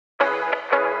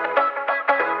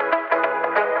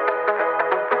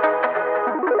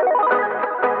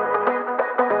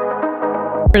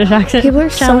British accent. People are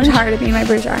challenge. so tired of me and my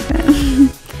British accent.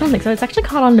 I don't think so. It's actually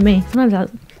caught on to me. Sometimes I'll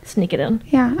sneak it in.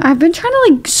 Yeah, I've been trying to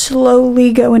like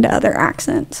slowly go into other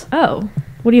accents. Oh,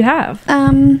 what do you have?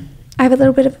 I have a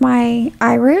little bit of my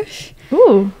Irish.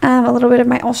 Ooh. A little bit of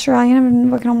my Australian. I've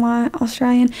been working on my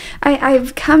Australian.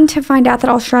 I've come to find out that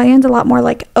Australian's a lot more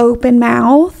like open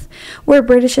mouth, where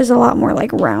British is a lot more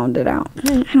like rounded out.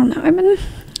 I don't know. I've been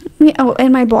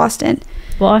and my Boston.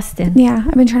 Yeah,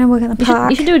 I've been trying to work on the park.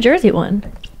 You should do a Jersey one.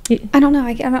 I don't know.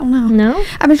 I don't know. No?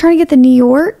 I've been trying to get the New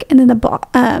York and then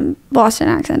the Boston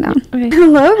accent down. Okay.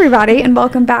 Hello, everybody, and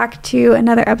welcome back to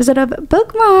another episode of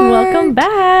Bookmark'd. Welcome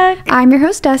back. I'm your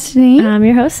host, Destiny. And I'm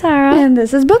your host, Sarah. And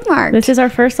this is Bookmark'd. This is our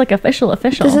first, like, official.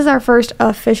 This is our first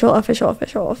official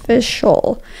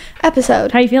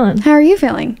episode. How you feeling? How are you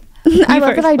feeling? I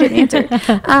love that I didn't answer.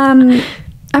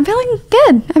 I'm feeling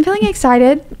good. I'm feeling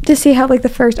excited to see how like the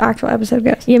first actual episode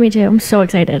goes. Yeah, me too. I'm so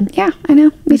excited. Yeah, I know.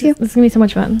 Me too. This is gonna be so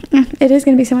much fun. Yeah, it is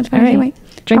gonna be so much fun. All right. Anyway,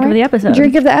 Drink of the episode.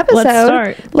 Drink of the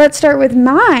episode. Let's start with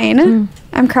mine.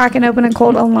 I'm cracking open a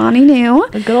cold Alani New.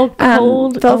 A good old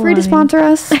cold. Feel free to sponsor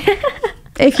us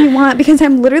if you want, because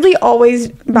I'm literally always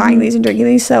buying these and drinking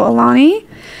these. So Alani.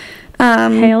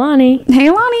 Hey Alani. Hey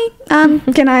Alani.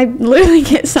 Can I literally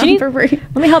get some for free?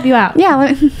 Let me help you out.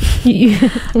 Yeah.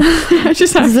 I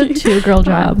just have this is a 2-girl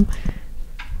job.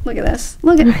 Look at this.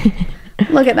 Look at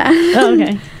that. Oh,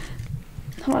 okay.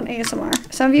 Hold on,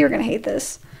 ASMR. Some of you are gonna hate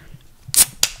this.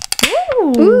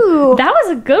 Ooh. That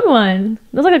was a good one.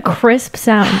 That was like a crisp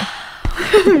sound.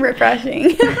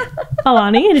 Refreshing.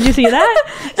 Alani, did you see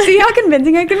that? See how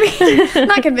convincing I can be?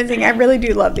 Not convincing. I really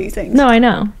do love these things. No, I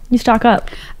know. You stock up.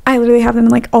 I literally have them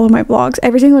in like all of my vlogs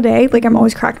every single day. Like I'm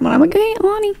always cracking one. I'm like, hey,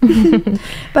 Alani.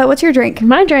 But what's your drink?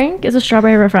 My drink is a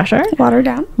strawberry refresher. Watered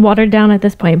down. Watered down at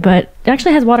this point, but it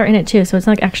actually has water in it too, so it's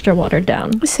like extra watered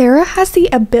down. Sarah has the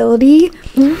ability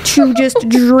to just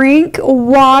drink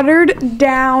watered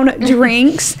down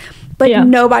drinks like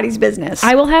nobody's business.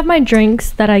 I will have my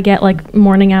drinks that I get like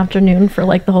morning, afternoon for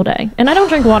like the whole day. And I don't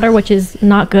drink water, which is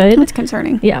not good. That's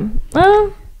concerning. Yeah.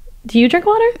 Do you drink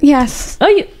water? Yes.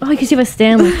 You can see a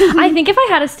Stanley. I think if I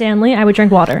had a Stanley, I would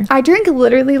drink water. I drink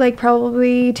literally like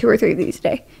probably 2 or 3 of these a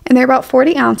day. And they're about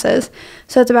 40 ounces.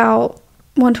 So it's about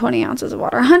 120 ounces of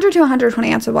water. 100 to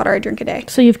 120 ounces of water I drink a day.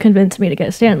 So you've convinced me to get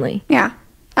a Stanley. Yeah.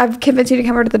 I've convinced you to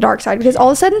come over to the dark side, because all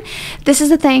of a sudden, this is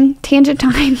the thing. Tangent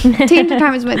time. Tangent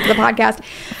time is went to the podcast.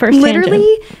 First literally,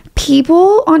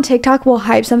 people on TikTok will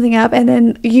hype something up, and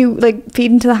then you like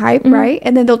feed into the hype, right?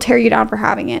 And then they'll tear you down for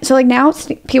having it. So like now,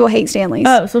 people hate Stanleys.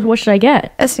 Oh, so what should I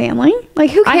get? A Stanley? Like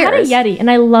who cares? I had a Yeti, and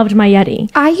I loved my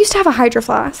Yeti. I used to have a Hydro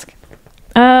Flask.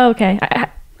 Oh, okay.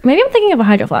 Maybe I'm thinking of a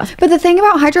Hydro Flask. But the thing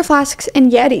about Hydro Flasks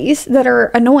and Yetis that are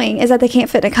annoying is that they can't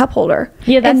fit in a cup holder.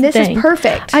 Yeah, that's and the this thing. is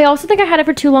perfect. I also think I had it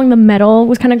for too long. The metal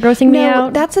was kind of grossing me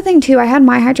out. That's the thing too. I had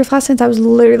my Hydro Flask since I was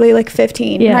literally like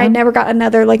 15. Yeah. And I never got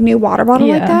another like new water bottle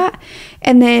like that.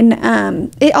 And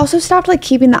then it also stopped like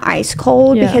keeping the ice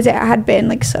cold because it had been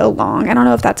like so long. I don't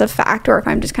know if that's a fact or if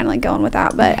I'm just kind of like going with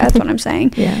that, but that's what I'm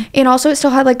saying. Yeah. And also it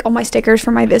still had like all my stickers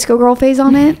from my Visco Girl phase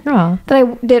on it that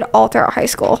I did all throughout high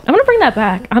school. I'm gonna bring that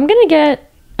back. I'm gonna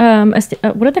get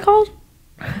what are they called?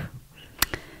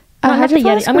 Not the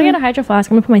Yeti. I'm gonna get a Hydro Flask.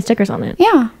 I'm gonna put my stickers on it.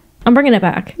 Yeah. I'm bringing it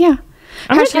back. Yeah.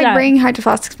 I'm Hashtag bring Hydro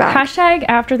Flasks back. Hashtag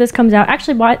after this comes out.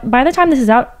 Actually, by the time this is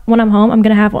out, when I'm home, I'm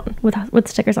gonna have one with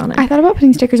stickers on it. I thought about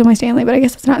putting stickers on my Stanley, but I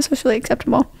guess it's not socially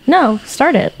acceptable. No,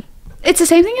 start it. It's the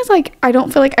same thing as like I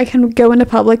don't feel like I can go into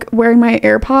public wearing my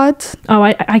AirPods. Oh,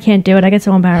 I can't do it. I get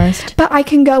so embarrassed. But I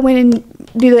can go in and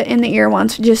do the in the ear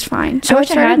ones just fine. So I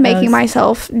started making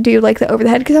myself do like the over the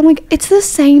head, because I'm like, it's the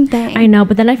same thing. I know,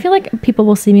 but then I feel like people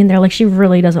will see me and they're like, she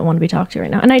really doesn't want to be talked to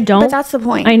right now, and I don't. But that's the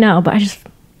point. I know, but I just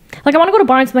like I want to go to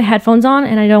Barnes with my headphones on,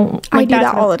 and I don't. Like, I do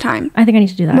that all the time. I think I need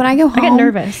to do that. When I go home, I get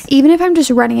nervous. Even if I'm just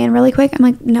running in really quick, I'm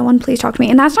like, no one please talk to me.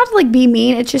 And that's not to like be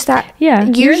mean. It's just that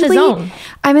usually you're in the zone.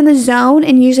 I'm in the zone,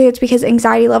 and usually it's because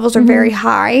anxiety levels are very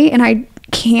high, and I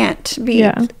can't be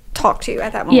talked to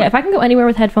at that moment. Yeah, if I can go anywhere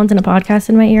with headphones and a podcast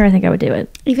in my ear, I think I would do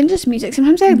it. Even just music.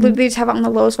 Sometimes I literally just have it on the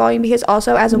lowest volume, because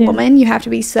also as a woman, you have to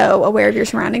be so aware of your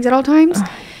surroundings at all times.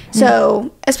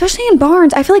 So, especially in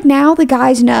Barnes, I feel like now the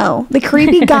guys know. The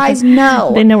creepy guys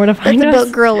know. They know where to find us. The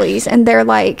book girlies. And they're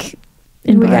like,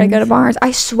 we gotta go to Barnes.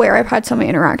 I swear I've had so many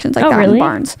interactions like that in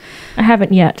Barnes. I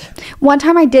haven't yet. One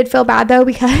time I did feel bad though,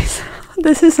 because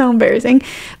this is so embarrassing,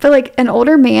 but like an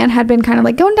older man had been kind of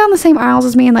like going down the same aisles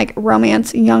as me in like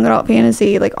romance, young adult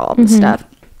fantasy, like all this stuff.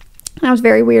 And I was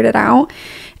very weirded out.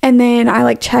 And then I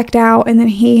like checked out, and then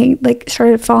he like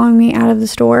started following me out of the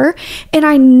store. And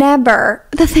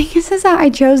the thing is that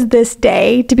I chose this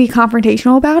day to be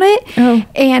confrontational about it.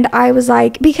 And I was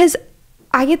like, because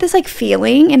I get this like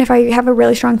feeling, and if I have a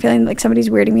really strong feeling like somebody's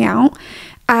weirding me out,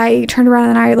 I turned around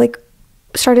and I like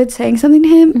started saying something to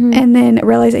him, and then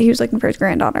realized that he was looking for his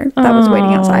granddaughter that was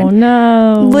waiting outside.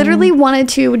 No. Literally wanted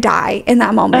to die in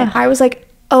that moment. I was like,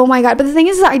 oh my God. But the thing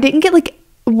is that I didn't get like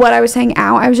what I was saying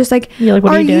out. I was just like, You're like,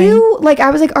 what are you doing? Like, I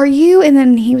was like, are you? And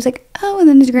then he was like, oh, and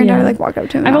then his granddaughter like walked up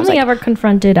to him. I've only ever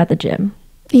confronted at the gym.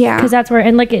 Yeah. Because that's where,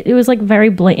 and like it was like very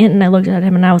blatant, and I looked at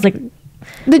him and I was like,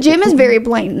 the gym is very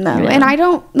blatant though, and I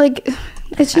don't like,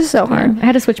 it's just so hard. I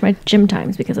had to switch my gym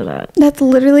times because of that. That's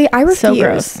literally, I refuse. So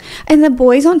gross. And the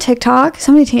boys on TikTok,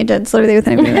 so many tangents literally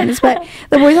within a few minutes, but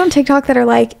the boys on TikTok that are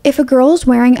like, if a girl's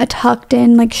wearing a tucked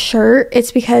in like shirt,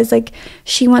 it's because like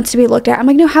she wants to be looked at. I'm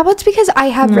like, no, how about it's because I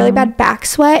have really bad back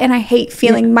sweat and I hate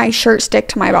feeling my shirt stick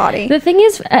to my body. The thing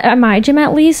is, at my gym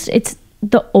at least, it's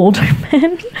the older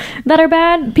men that are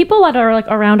bad. People that are like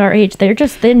around our age, they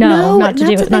know not to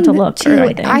do it, not to look or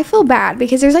anything. I feel bad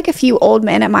because there's like a few old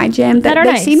men at my gym that are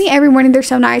they nice. see me every morning. They're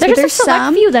so nice. But there's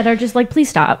some few that are just like, please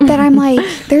stop. That I'm like,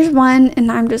 there's one,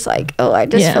 and I'm just like, oh, I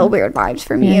just feel weird vibes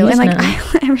from you. And like,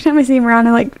 every time I see him around,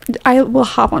 I will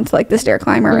hop onto like the stair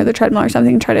climber or the treadmill or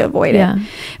something and try to avoid it.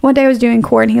 One day I was doing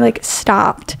core and he like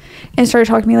stopped and started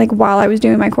talking to me like while I was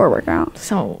doing my core workout.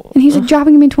 And he's like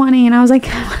dropping me 20, and I was like,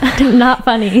 not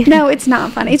funny. No, it's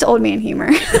not funny. It's old man humor.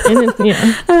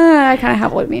 I kind of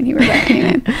have old man humor, but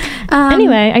anyway.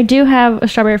 Anyway, I do have a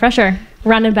strawberry refresher.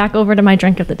 Running back over to my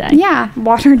drink of the day. Yeah,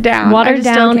 watered down.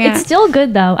 It's still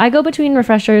good though. I go between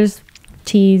refreshers,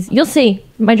 teas. You'll see.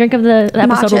 My drink of the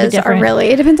episode will be different.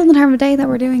 It depends on the time of day that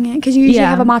we're doing it, because you usually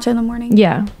have a matcha in the morning.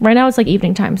 Yeah. Right now it's like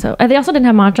evening time, so they also didn't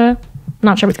have matcha.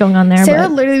 Not sure what's going on there. Sarah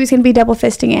literally was going to be double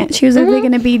fisting it. She was literally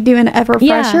going to be doing a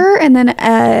refresher and then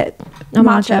a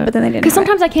matcha, but then they didn't. Because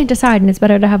sometimes I can't decide, and it's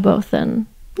better to have both than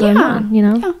one, you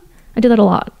know? Yeah. I do that a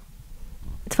lot.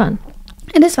 It's fun.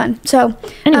 It is fun. So,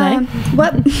 anyway.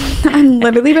 I'm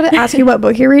literally going to ask you what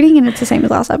book you're reading, and it's the same as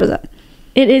last episode.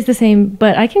 It is the same,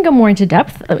 but I can go more into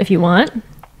depth if you want.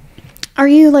 Are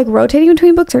you like rotating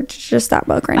between books, or just that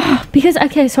book right now? Because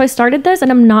so I started this and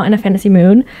I'm not in a fantasy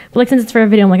mood, but like since it's for a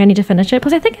video, I'm like, I need to finish it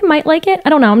because I think I might like it. I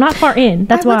don't know. I'm not far in.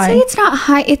 That's why. I would say it's not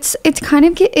high. It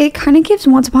kind of gives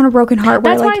Once Upon a Broken Heart.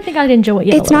 That's why I think I'd enjoy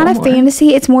it. It's not a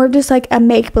fantasy. It's more just like a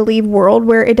make believe world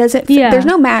where it doesn't. There's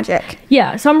no magic.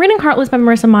 Yeah. So I'm reading Heartless by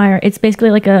Marissa Meyer. It's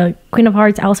basically like a Queen of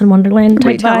Hearts, Alice in Wonderland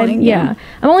type vibe. Yeah.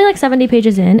 I'm only like 70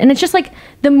 pages in, and it's just like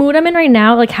the mood I'm in right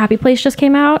now. Like Happy Place just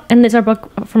came out, and it's our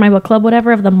book for my book club,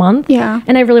 whatever, of the month. Yeah.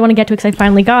 And I really want to get to it because I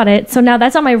finally got it. So now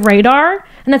that's on my radar,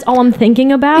 and that's all I'm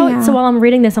thinking about. Yeah. So while I'm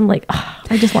reading this, I'm like,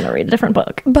 I just want to read a different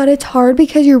book. But it's hard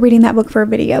because you're reading that book for a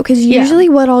video. Because usually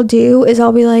what I'll do is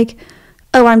I'll be like,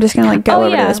 oh, I'm just going to like go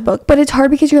over to this book. But it's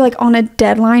hard because you're like on a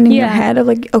deadline in your head of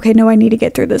like, okay, no, I need to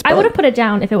get through this book. I would have put it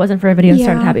down if it wasn't for a video and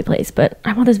started Happy Place. But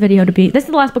I want this video to be, this is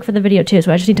the last book for the video too.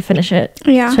 So I just need to finish it.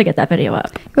 Yeah. So I get that video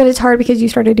up. But it's hard because you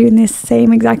started doing this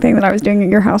same exact thing that I was doing at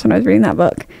your house when I was reading that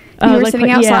book. You were sitting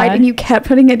outside and you kept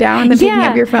putting it down and then picking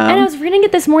up your phone. And I was reading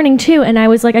it this morning too, and I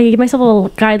was like, I gave myself a little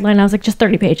guideline. I was like, just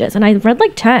 30 pages, and I read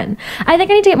like 10. I think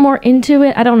I need to get more into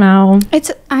it. I don't know.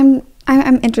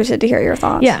 I'm interested to hear your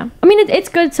thoughts. Yeah, I mean it's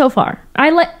good so far. I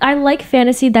like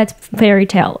fantasy that's fairy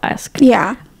tale-esque.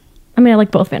 Yeah. I mean I like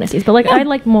both fantasies, but like I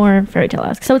like more fairy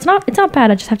tale-esque. So it's not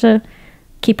bad. I just have to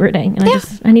keep reading, and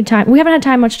I need time. We haven't had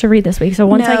time much to read this week, so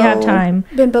once I have time,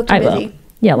 been booked and busy.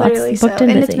 Yeah, literally booked and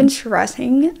busy. And it's been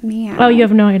stressing me out. Oh, you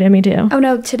have no idea. Me too. Oh,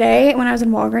 no. Today, when I was in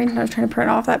Walgreens and I was trying to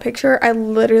print off that picture, I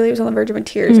literally was on the verge of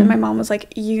tears. And my mom was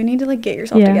like, you need to, like, get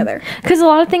yourself together. Because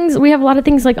we have a lot of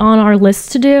things, like, on our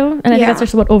list to do. And I think that's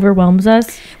just what overwhelms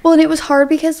us. Well, and it was hard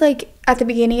because, like, at the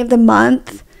beginning of the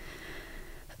month,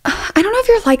 I don't know if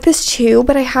you're like this too,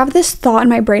 but I have this thought in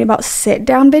my brain about sit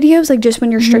down videos, like just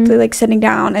when you're strictly like sitting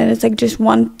down and it's like just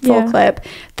one full clip,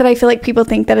 that I feel like people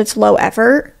think that it's low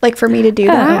effort, like for me to do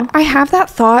that. I have that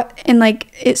thought, and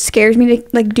like it scares me to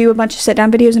like do a bunch of sit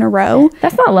down videos in a row.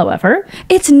 That's not low effort.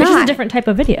 It's not. It's just a different type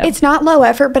of video. It's not low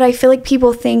effort, but I feel like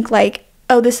people think like,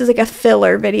 oh, this is like a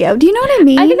filler video. Do you know what I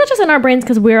mean? I think that's just in our brains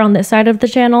because we're on this side of the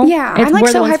channel. Yeah, I'm like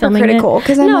so hypercritical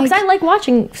because because I like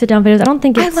watching sit down videos. I don't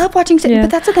think I love watching but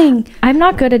that's the thing. I'm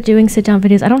not good at doing sit down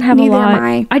videos. I don't have a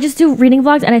lot. I just do reading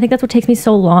vlogs, and I think that's what takes me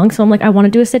so long. So I'm like, I want to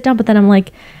do a sit down, but then I'm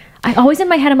like, I always in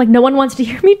my head, I'm like, no one wants to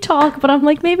hear me talk, but I'm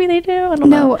like, maybe they do. I don't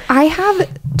know. No, I have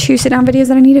 2 sit down videos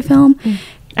that I need to film.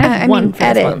 I have one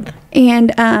for this month.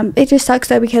 And it just sucks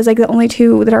though because like the only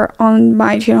 2 that are on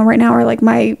my channel right now are like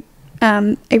my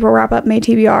April wrap up, May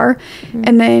TBR,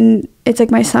 and then it's like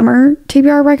my summer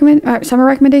TBR summer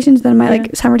recommendations, then my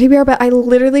like summer TBR. But I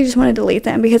literally just want to delete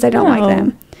them because I don't like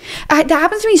them. That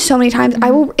happens to me so many times.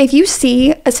 I will, if you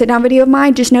see a sit down video of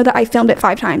mine, just know that I filmed it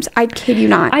 5 times. I kid you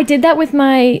not. I did that with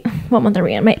my, what month are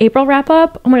we in? My April wrap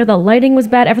up. Oh my god, the lighting was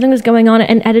bad. Everything was going on,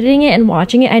 and editing it and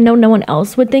watching it, I know no one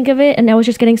else would think of it, and I was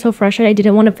just getting so frustrated. I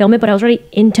didn't want to film it, but I was already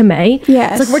into May.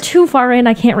 Yes. It's like, we're too far in.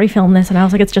 I can't refilm this. And I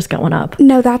was like, it's just going up.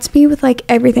 No, that's me with like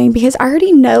everything, because I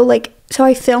already know, like, so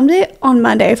I filmed it on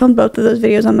Monday. I filmed both of those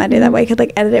videos on Monday. That way I could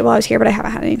like edit it while I was here, but I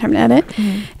haven't had any time to edit.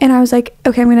 And I was like,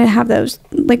 okay, I'm gonna have those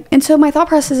like, and so my thought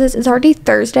process is, it's already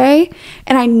Thursday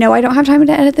and I know I don't have time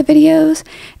to edit the videos,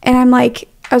 and I'm like,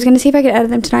 I was gonna see if I could edit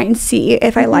them tonight and see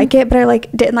if I like it, but I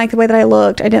like didn't like the way that I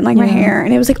looked. I didn't like my hair,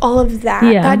 and it was like all of that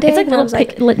that day. It's like little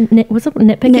what's up,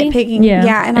 nitpicking?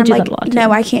 Yeah, and I'm like, no,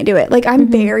 I can't do it. Like,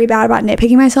 I'm very bad about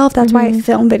nitpicking myself. That's why I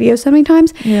film videos so many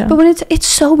times. But when it's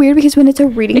so weird, because when it's a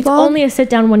reading vlog, it's only a sit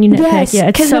down when you nitpick. Yeah,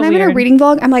 because so when I'm weird. in a reading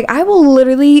vlog, I'm like, I will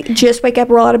literally just wake up,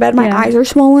 roll out of bed, my eyes are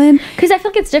swollen. Because I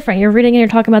feel like it's different. You're reading and you're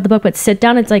talking about the book, but sit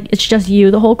down, it's like, it's just you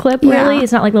the whole clip. Really,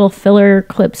 it's not like little filler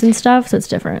clips and stuff. So it's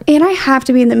different. And I have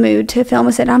to be in the mood to film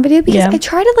a sit down video, because I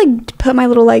try to like put my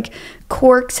little like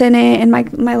quirks in it, and my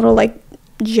little like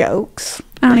jokes.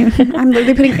 I don't even, I'm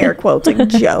literally putting air quotes, like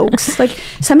jokes. Like,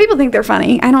 some people think they're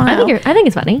funny. I don't know. I think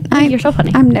it's funny. I think you're so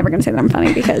funny. I'm never gonna say that I'm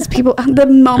funny, because people, the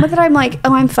moment that I'm like,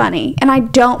 oh, I'm funny, and I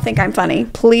don't think I'm funny,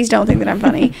 please don't think that I'm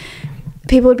funny,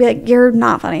 people would be like, you're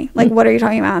not funny. Like, what are you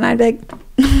talking about? And I'd be like,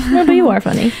 no, but you are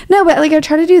funny. No, but like, I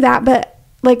try to do that, but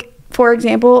like, for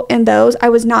example, in those, I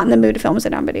was not in the mood to film a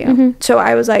sit-down video. So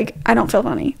I was like, I don't feel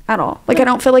funny at all. Like, I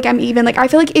don't feel like I'm even, like, I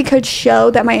feel like it could show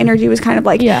that my energy was kind of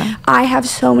like, I have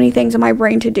so many things in my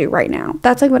brain to do right now.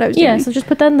 That's like what I was doing. Yeah, so just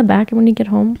put that in the back, and when you get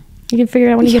home, you can figure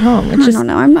it out when you get home. It's I don't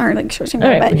know. I'm not like searching. All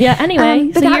right, but yeah, anyway.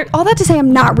 But so all that to say,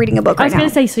 I'm not reading a book right now. I was going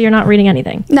to say, so you're not reading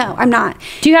anything? No, I'm not.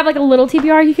 Do you have like a little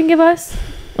TBR you can give us?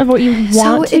 Of what you want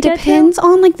so to it depends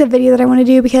on like the video that I want to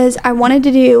do, because I wanted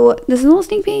to do, this is a little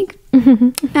sneak peek.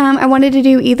 I wanted to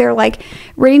do either like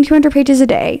reading 200 pages a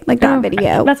day, like that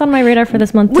video. That's on my radar for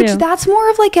this month too. Which that's more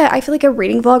of like I feel like a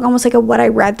reading vlog, almost like a what I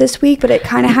read this week, but it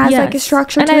kind of has like a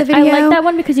structure to the video. I like that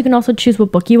one because you can also choose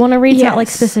what book you want to read. It's not like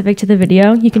specific to the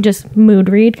video. You can just mood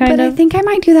read kind of. But I think I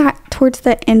might do that towards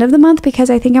the end of the month, because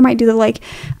I think I might do the like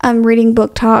reading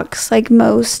book talks, like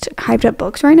most hyped up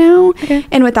books right now. Okay.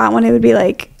 And with that one, it would be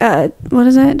like what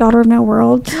is it? Daughter of No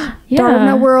Worlds. Daughter of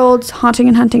No Worlds, Haunting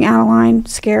and Hunting Adeline,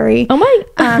 scary. Oh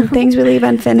my. Things We Leave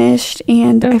Unfinished,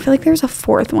 and I feel like there's a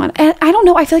fourth one. And I don't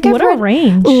know. I feel like I've read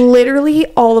range. Literally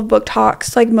all of Book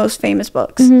Talks, like most famous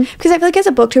books, because I feel like as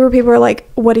a booktuber, people are like,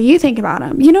 "What do you think about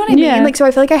them?" You know what I mean? Like, so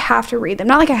I feel like I have to read them.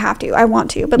 Not like I have to. I want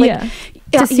to, but like.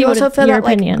 Yeah, you also feel that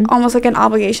like almost like an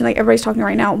obligation. Like, everybody's talking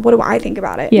right now. What do I think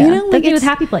about it? Yeah, you know, like with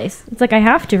Happy Place. It's like I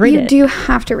have to read it. You do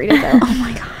have to read it though. Oh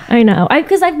my god. I know.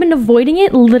 Because I've been avoiding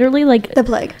it literally like the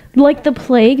plague. Like the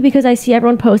plague, because I see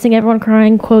everyone posting, everyone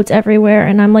crying, quotes everywhere,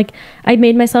 and I'm like, I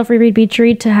made myself reread Beach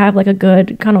Read to have like a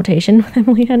good connotation with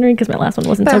Emily Henry, because my last one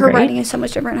wasn't so great. But her writing is so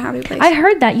much different in Happy Place. I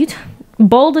heard that.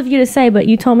 Bold of you to say, but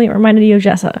you told me it reminded you of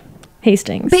Jessa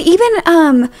Hastings. But even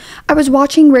I was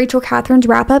watching Rachel Catherine's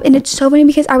wrap up, and it's so funny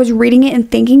because I was reading it and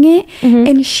thinking it,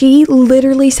 and she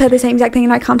literally said the same exact thing,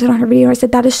 and I commented on her video and I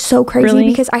said, that is so crazy,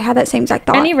 because I had that same exact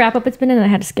thought. Any wrap up it's been in, I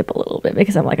had to skip a little bit,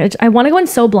 because I'm like, I want to go in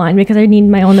so blind, because I need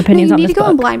my own opinions on this book. You need to go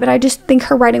in blind, but I just think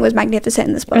her writing was magnificent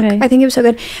in this book. I think it was so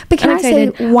good. But can I say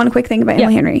one quick thing about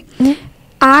Emily Henry?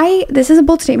 This is a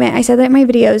bold statement. I said that in my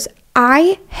videos.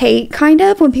 I hate kind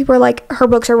of when people are like, her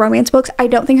books are romance books. I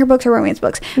don't think her books are romance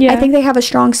books. I think they have a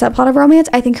strong subplot of romance.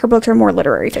 I think her books are more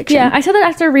literary fiction. Yeah, I said that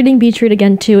after reading Beach Read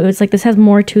again too. It was like, this has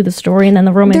more to the story, and then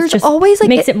the romance just always like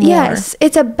makes it more. Yes,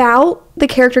 it's about the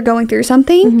character going through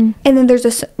something, and then there's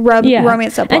this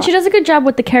romance subplot. And she does a good job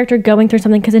with the character going through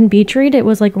something, because in Beach Read it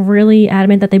was like really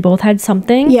adamant that they both had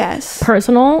something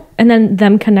personal, and then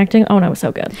them connecting. Oh no, it was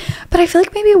so good. But I feel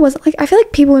like maybe it wasn't like, I feel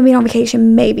like People We Meet on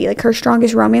Vacation maybe like her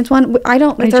strongest romance one. I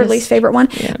don't, it's her least favorite one,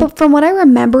 but from what I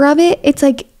remember of it, it's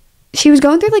like she was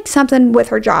going through like something with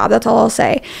her job. That's all I'll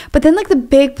say. But then like the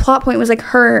big plot point was like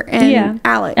her and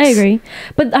Alex. I agree.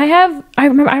 But I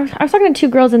remember I was talking to two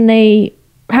girls, and they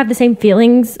have the same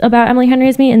feelings about Emily Henry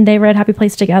as me, and they read Happy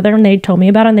Place together, and they told me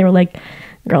about it, and they were like,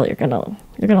 girl, you're gonna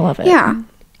love it. Yeah,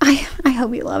 I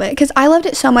hope you love it, because I loved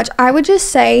it so much. I would just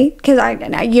say, because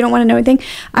you don't want to know anything,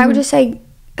 I would just say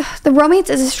the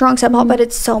romance is a strong subplot, but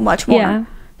it's so much more.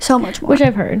 So much more. Which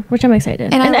I've heard, which I'm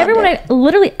excited. And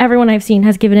literally everyone I've seen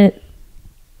has given it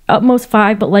utmost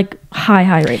 5, but like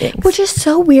high ratings. Which is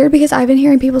so weird, because I've been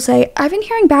hearing people say, I've been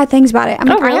hearing bad things about it. I'm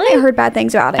like, really? I haven't heard bad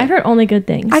things about it. I've heard only good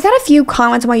things. I got a few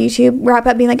comments on my YouTube wrap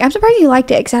up being like, I'm surprised you liked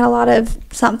it, because it had a lot of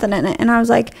something in it. And I was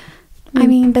like, I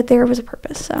mean, but there was a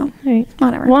purpose, so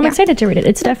whatever. Well, I'm excited to read it.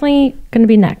 It's definitely going to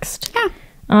be next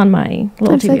on my little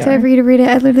TBR. I'm so excited for you to read it.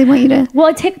 I literally want you to. Well,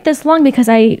 it took this long because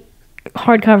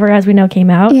hardcover, as we know, came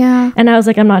out. Yeah. And I was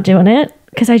like, I'm not doing it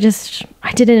because I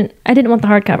didn't want the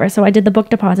hardcover. So I did the book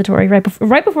depository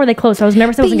right before they closed. So I was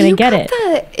nervous I wasn't going to get it.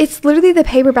 It's literally the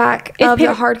paperback of the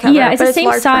hardcover. Yeah, it's the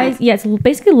same size. Print. Yeah, it's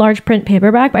basically large print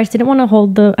paperback, but I just didn't want to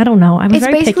hold I don't know. I was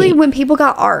very picky. It's basically when people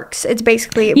got ARCs. It was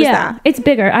that. It's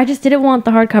bigger. I just didn't want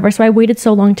the hardcover. So I waited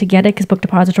so long to get it because book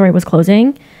depository was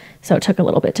closing. So it took a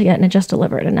little bit to get, and it just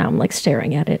delivered, and now I'm like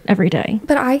staring at it every day.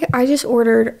 But I just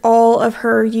ordered all of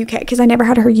her UK, because I never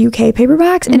had her UK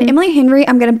paperbacks. And Emily Henry,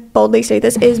 I'm going to boldly say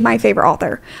this, is my favorite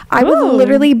author. I would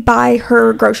literally buy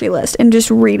her grocery list and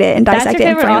just read it and dissect it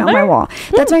and frame it on my wall.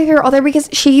 That's my favorite author because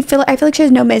I feel like she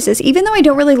has no misses. Even though I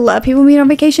don't really love People Meet on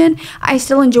Vacation, I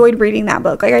still enjoyed reading that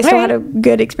book. Like I still had a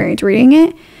good experience reading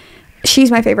it. She's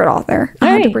my favorite author,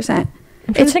 100%.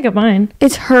 I'm trying to think of mine.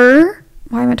 It's her.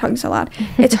 Why am I talking so loud?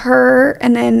 It's her,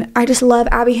 and then I just love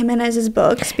Abby Jimenez's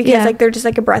books because like they're just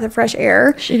like a breath of fresh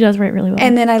air. She does write really well.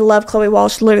 And then I love Chloe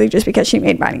Walsh literally just because she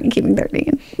made Binding and Keeping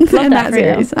 13 in that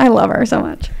series. I love her so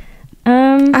much.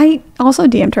 I also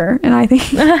DM'd her, and I think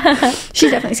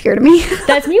she's definitely scared of me.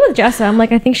 That's me with Jessa. I'm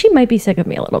like, I think she might be sick of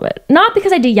me a little bit. Not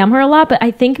because I DM her a lot, but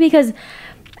I think because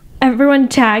everyone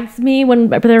tags me when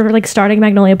they're like starting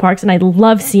Magnolia Parks, and I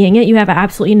love seeing it. You have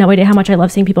absolutely no idea how much I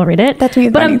love seeing people read it. That's me.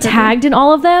 But I'm tagged in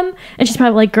all of them, and she's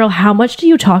probably like, "Girl, how much do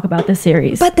you talk about this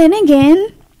series?" But then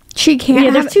again, she can't. Yeah,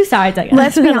 there's two sides. I guess.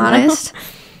 Let's be honest.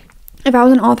 If I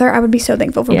was an author, I would be so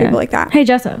thankful for people like that. Hey,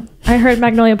 Jessa, I heard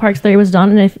Magnolia Parks 3 was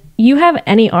done, and if you have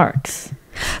any arcs,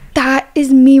 that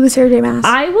is me with Sarah J. Maas.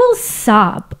 I will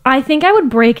sob. I think I would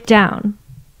break down.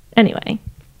 Anyway.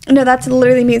 No, that's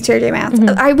literally me and Sarah J. Maas.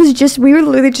 We were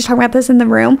literally just talking about this in the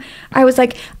room. I was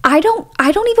like, I don't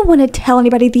even want to tell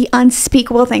anybody the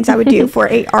unspeakable things I would do for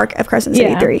a arc of Crescent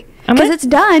City 3. Because it's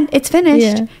done. It's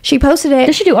finished. Yeah. She posted it.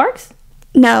 Does she do arcs?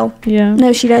 No. Yeah.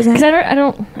 No, she doesn't. Because I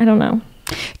don't know.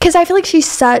 Because I feel like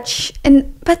she's but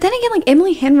then again, like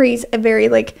Emily Henry's a very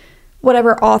like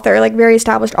whatever author, like very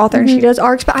established author, and she does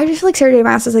arcs. But I just feel like Sarah J.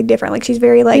 Maas is like different. Like she's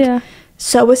very like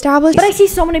so established. But I see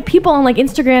so many people on like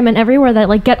Instagram and everywhere that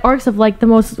like get arcs of like the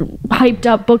most hyped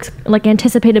up books, like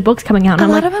anticipated books coming out. And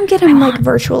a lot of them get them like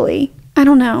virtually. I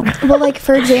don't know. Well, like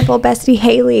for example, Bestie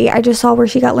Haley, I just saw where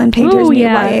she got Lynn Painter's new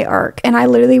YA arc, and I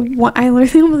literally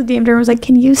almost DM'd her and was like,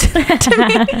 "Can you send it to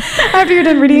me after you're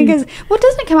done reading?" Because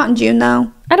doesn't it come out in June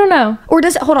though? I don't know. Or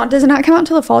does it not come out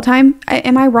until the fall time?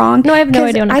 Am I wrong? No, I have no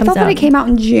idea when it comes out. I thought that it came out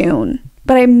in June,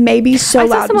 but I may be so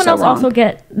loud. I saw someone else also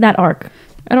get that arc.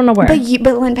 I don't know where.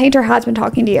 But Lynn Painter has been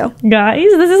talking to you. Guys,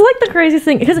 this is like the craziest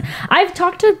thing. Because I've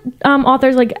talked to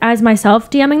authors like as myself,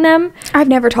 DMing them. I've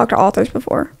never talked to authors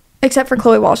before. Except for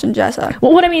Chloe Walsh and Jessa.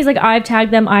 Well, what I mean is, like, I've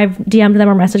tagged them, I've DM'd them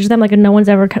or messaged them, like, and no one's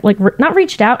ever, like, not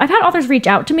reached out. I've had authors reach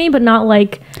out to me, but not,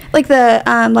 like... Like the,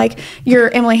 like,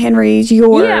 your Emily Henry's,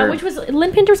 your... Yeah, which was...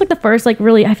 Lynn Painter was, like, the first, like,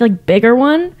 really, I feel like, bigger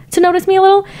one to notice me a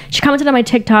little. She commented on my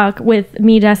TikTok with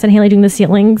me, Jess, and Haley doing the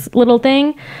ceilings little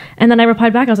thing. And then I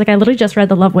replied back. I was like, I literally just read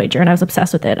The Love Wager, and I was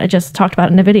obsessed with it. I just talked about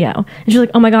it in a video. And she's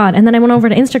like, oh, my God. And then I went over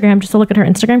to Instagram just to look at her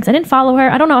Instagram, because I didn't follow her.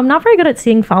 I don't know. I'm not very good at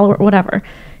seeing follow or whatever.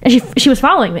 And she was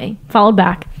following me, followed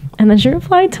back. And then she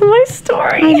replied to my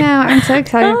story. I know. I'm so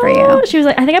excited for you. She was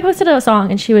like, I think I posted a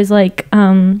song, and she was like,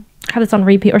 had this on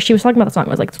repeat, or she was talking about the song. It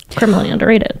was like criminally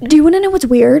underrated. Do you want to know what's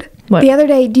weird? What? The other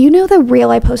day, do you know the reel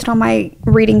I posted on my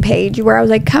reading page where I was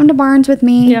like, come to Barnes with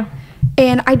me? Yeah.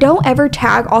 And I don't ever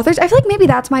tag authors. I feel like maybe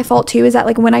that's my fault too, is that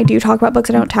like when I do talk about books,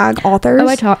 I don't tag authors. Oh,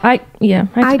 I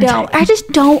don't. I just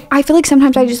don't. I feel like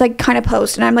sometimes I just like kind of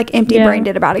post and I'm like empty-brained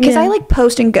about it. Because I like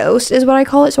post and ghost is what I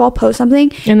call it. So I'll post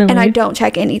something and I don't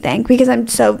check anything because I'm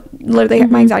so, literally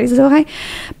my anxiety is so high.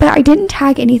 But I didn't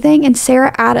tag anything, and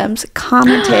Sarah Adams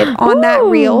commented on that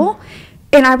reel.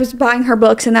 And I was buying her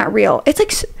books in that reel. It's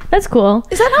like... That's cool.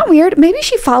 Is that not weird? Maybe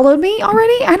she followed me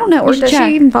already? I don't know. Or does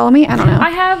she even follow me? I don't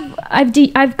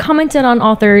know. I've commented on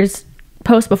authors'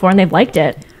 posts before, and they've liked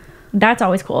it. That's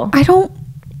always cool. I don't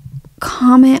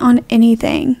comment on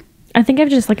anything. I think I've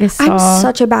just like I'm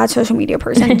such a bad social media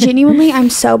person. Genuinely, I'm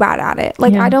so bad at it.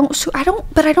 Like I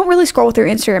don't really scroll through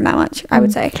Instagram that much, I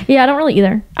would say. Yeah, I don't really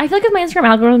either. I feel like if my Instagram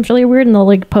algorithm's really weird, and they'll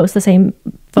like post the same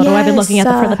photo I've been looking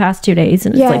at for the past 2 days,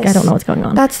 and it's like I don't know what's going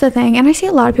on. That's the thing. And I see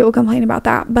a lot of people complain about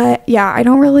that, but yeah, I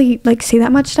don't really like see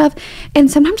that much stuff. And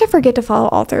sometimes I forget to follow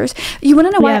authors. You want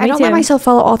to know why? I don't let myself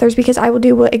follow authors, because I will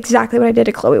do exactly what I did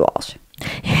to Chloe Walsh.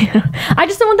 Yeah. I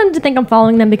just don't want them to think I'm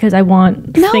following them because I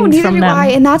want things from them. Neither do I.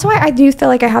 And that's why I do feel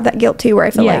like I have that guilt too, where I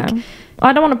feel like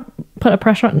I don't want to put a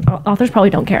pressure on authors.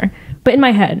 Probably don't care, but in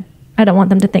my head I don't want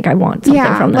them to think I want something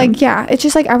from them. Like, it's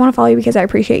just like, I want to follow you because I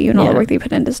appreciate you and all the work that you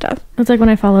put into stuff. It's like when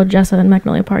I followed Jessa in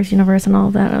Magnolia Parks Universe and all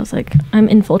of that, I was like, I'm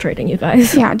infiltrating you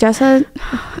guys. Yeah, Jessa,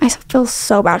 I feel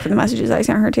so bad for the messages I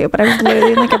sent her too, but I was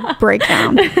literally in like a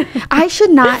breakdown. I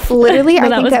should not, literally, I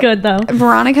think that good though.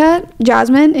 Veronica,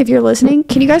 Jasmine, if you're listening,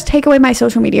 can you guys take away my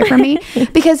social media from me?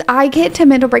 Because I get to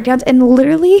mental breakdowns and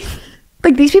literally,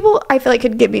 like, these people, I feel like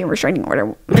could give me a restraining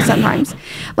order sometimes.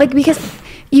 Like, because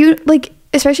you, like,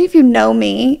 especially if you know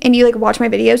me and you like watch my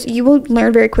videos, you will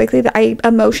learn very quickly that I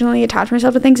emotionally attach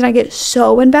myself to things and I get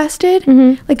so invested,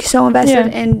 like so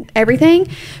invested in everything.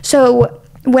 So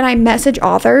when I message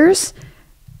authors,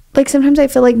 like sometimes I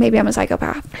feel like maybe I'm a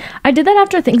psychopath. I did that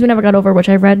after Things We Never Got Over, which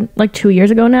I read like 2 years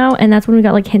ago now, and that's when we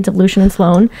got like hints of Lucian and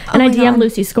Sloane. And I DM'd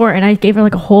Lucy's score and I gave her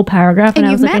like a whole paragraph, and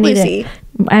I was like, I need it.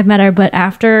 I've met her, but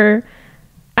after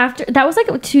that was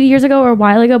like 2 years ago or a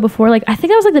while ago, before, like, I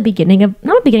think that was like the beginning of,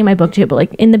 not the beginning of my book too, but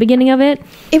like in the beginning of it.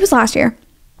 It was last year.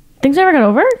 Things Never Got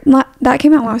Over? That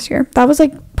came out last year. That was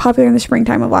like popular in the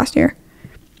springtime of last year.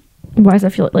 Why does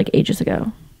that feel like ages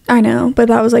ago? I know, but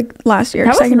that was like last year.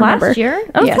 That was last year?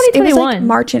 That was 2021. It was like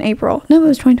March and April. No, it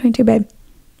was 2022, babe.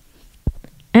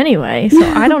 Anyway, so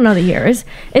I don't know the years.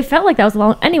 It felt like that was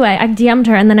long. Anyway, I DM'd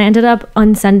her and then I ended up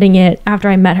unsending it after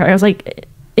I met her. I was like,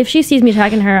 if she sees me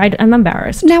tagging her, I'm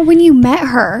embarrassed. Now, when you met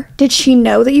her, did she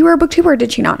know that you were a booktuber, or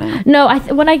did she not know? No,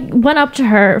 when I went up to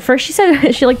her, first she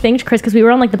said she like thanked Chris because we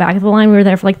were on like the back of the line. We were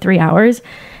there for like 3 hours.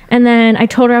 And then I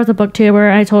told her I was a booktuber,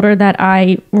 and I told her that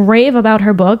I rave about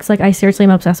her books. Like, I seriously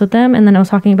am obsessed with them. And then I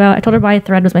told her By a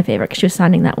Thread was my favorite because she was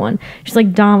signing that one. She's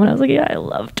like, Dom. And I was like, yeah, I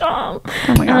love Dom.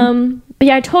 Oh my God. But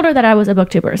yeah, I told her that I was a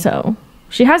booktuber. So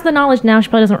she has the knowledge now. She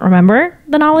probably doesn't remember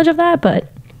the knowledge of that,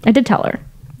 but I did tell her.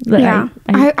 I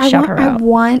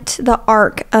want the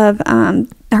arc of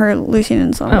her Lucian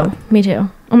and Sloane. Oh, me too.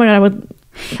 Oh my God, I would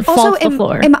fall to the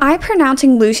floor. Am I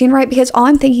pronouncing Lucian right? Because all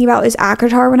I'm thinking about is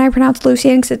Akatar when I pronounce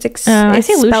Lucian, because it's I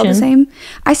say spelled Lucian. the same.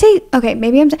 I say, okay,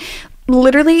 maybe I'm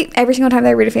literally every single time that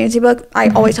I read a fantasy book, I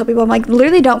always tell people, I'm like,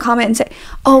 literally don't comment and say,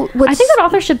 I think that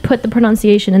author should put the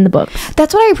pronunciation in the book.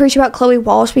 That's what I appreciate about Chloe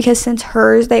Walsh, because since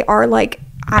hers, they are like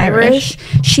Irish.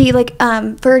 She like,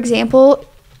 for example,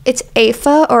 it's Aoife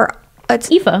or it's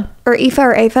Aoife or Aoife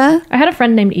or Aoife. I had a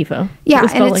friend named Aoife. Yeah,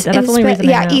 and it's like that. That's the only reason.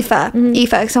 Yeah, Aoife.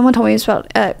 Aoife. Someone told me it was spelled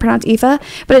pronounced Aoife,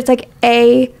 but it's like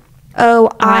AOIFE.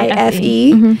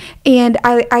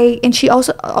 And she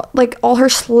also like all her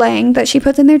slang that she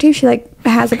puts in there too. She like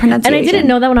has a pronunciation. And I didn't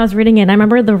know that when I was reading it. And I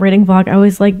remember the reading vlog, I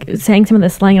was like saying some of the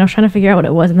slang, and I was trying to figure out what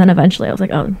it was. And then eventually I was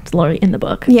like, oh, it's literally in the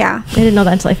book. Yeah, I didn't know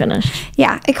that until I finished.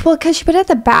 Yeah, well, because she put it at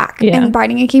the back in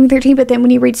Binding and Keeping 13, but then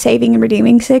when you read Saving and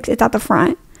Redeeming 6, it's at the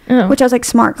front. Oh. Which I was like,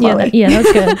 smart, Chloe. Yeah, that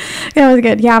was good. That was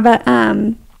good. Yeah, but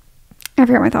I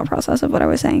forgot my thought process of what I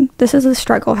was saying. This is a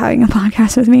struggle having a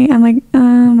podcast with me. I'm like,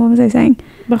 what was I saying?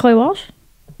 About Chloe Walsh?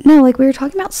 No, like we were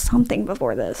talking about something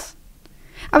before this.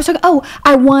 I was talking,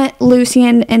 I want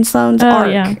Lucian and Sloane's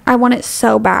arc. Yeah. I want it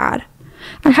so bad.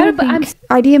 I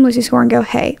DM Lucy's score and go,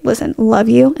 hey, listen, love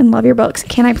you and love your books.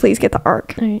 Can I please get the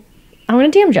arc? All right. I'm going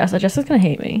to DM Jessa. Jessa's going to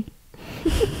hate me.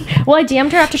 Well, I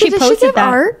DM'd her after she posted she give that.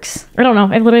 arcs? I don't know.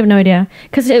 I literally have no idea.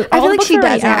 Because I feel like she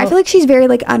doesn't. I feel like she's very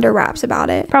like under wraps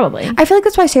about it. Probably. I feel like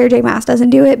that's why Sarah J. Maas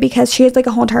doesn't do it, because she has like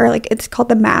a whole entire like, it's called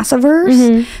the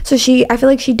Massiverse. So I feel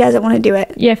like she doesn't want to do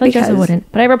it. Yeah, I feel like Jessa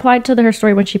wouldn't. But I replied to her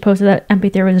story when she posted that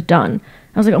MP3 was done.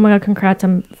 I was like, oh my God, congrats.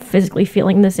 I'm physically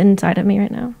feeling this inside of me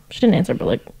right now. She didn't answer, but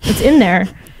like, it's in there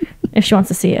if she wants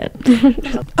to see it.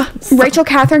 Rachel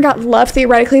Catherine got Love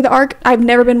Theoretically the arc. I've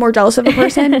never been more jealous of a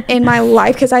person in my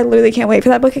life, because I literally can't wait for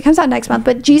that book. It comes out next month.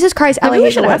 But Jesus Christ, Maybe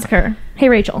we should ask her. Hey,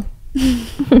 Rachel.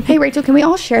 Hey, Rachel, can we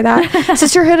all share that?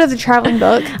 Sisterhood of the Traveling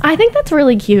Book. I think that's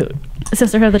really cute.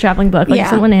 Sisterhood of the Traveling Book. Like,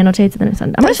 someone annotates and then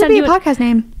send. That should be a podcast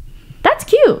name. That's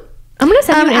cute. I'm going to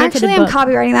send you an annotated book. Actually, I'm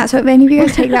copywriting that, so if any of you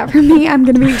guys take that from me, I'm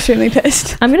going to be extremely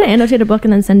pissed. I'm going to annotate a book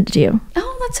and then send it to you.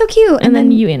 Oh, that's so cute. And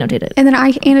then you annotate it. And then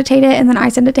I annotate it, and then I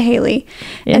send it to Haley.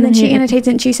 Yeah, and then she annotates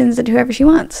it, and she sends it to whoever she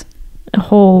wants. A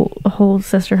whole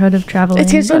sisterhood of traveling.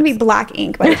 It's just going to be black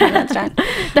ink by the time that's done.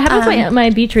 That happens with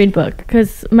my beach read book,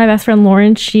 because my best friend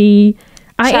Lauren, shout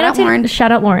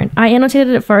out Lauren. I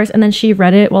annotated it first, and then she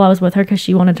read it while I was with her because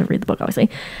she wanted to read the book, obviously.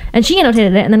 And she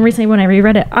annotated it, and then recently when I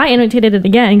reread it, I annotated it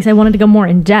again because I wanted to go more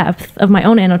in depth of my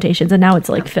own annotations, and now it's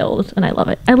like filled, and I love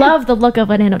it. I love the look of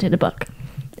an annotated book.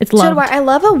 It's loved. So do I. I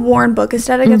love a worn book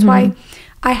aesthetic. That's why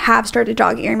I have started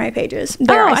dog-earing my pages.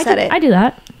 I said it. I do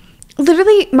that.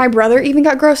 Literally, my brother even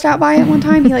got grossed out by it one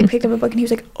time. He like picked up a book and he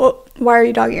was like, "Oh, why are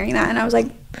you dog-earing that?" And I was like,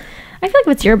 I feel like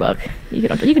if it's your book, you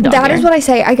can dog That ear. Is what I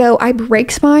say. I go, I break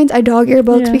spines, I dog ear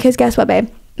books, because guess what, babe?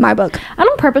 my book. I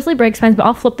don't purposely break spines, but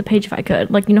I'll flip the page if I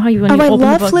could. Like, you know how you when I you open the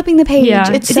love book? flipping the page.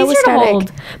 Yeah, It's so easier aesthetic. to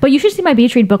hold. But you should see my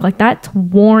Beach Read book. Like, that's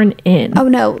worn in. Oh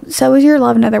no, so is your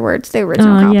Love in Other Words, the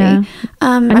original copy. Yeah.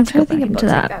 I'm need to trying to go think back of books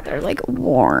into like that. They're like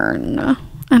worn.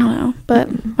 I don't know, but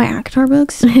my ACOTAR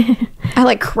books, I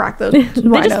like crack those. They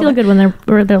just feel good when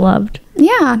they're loved.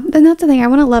 Yeah, and that's the thing. I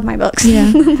want to love my books.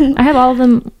 Yeah, I have all of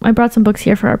them. I brought some books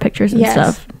here for our pictures and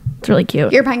stuff. It's really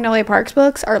cute. Your Magnolia Parks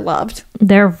books are loved.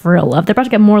 They're real loved. They're about to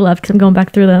get more loved because I'm going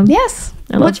back through them. Yes.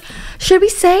 Which should we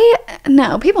say?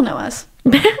 No, people know us.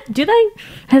 Do they?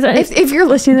 If you're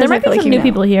listening, to there this, might be some new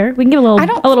people here. We can give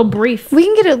a little brief. We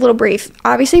can get a little brief,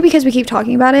 obviously, because we keep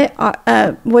talking about it.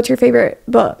 What's your favorite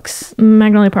books?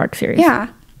 Magnolia Park series. Yeah.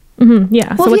 Mm-hmm,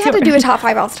 yeah. Well, so if you had to do a top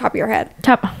 5 off the top of your head,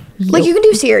 like you can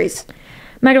do series.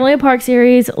 Magnolia Park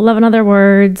series, Love in Other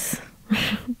Words,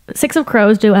 Six of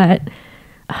Crows duet.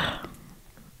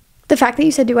 The fact that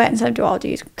you said duet instead of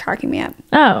duology is cracking me up.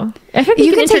 Oh, I think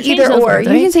you can say either or. Words,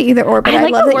 right? You can say either or, but I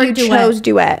like love that you duet. chose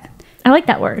duet. I like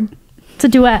that word. It's a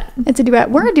duet. It's a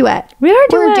duet. We're a duet. We are a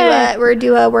duet. We're a duet. We're a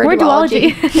duo. We're a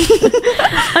duology.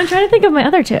 I'm trying to think of my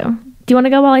other two. Do you want to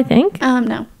go while I think?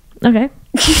 No. Okay.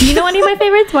 Do you know any of my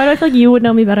favorites? Why do I feel like you would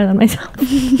know me better than myself?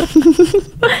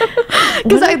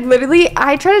 Because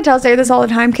I try to tell Sarah this all the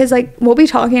time because like we'll be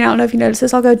talking. I don't know if you noticed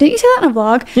this. I'll go, didn't you say that in a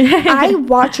vlog? I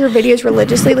watch your videos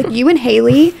religiously. Like you and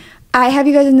Haley, I have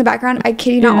you guys in the background. I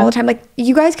kid you not all the time. Like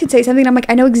you guys could say something. I'm like,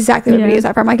 I know exactly what video is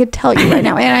that from. I could tell you right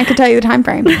now, and I could tell you the time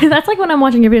frame. That's like when I'm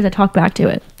watching your videos, I talk back to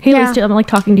it. Haley's too. I'm like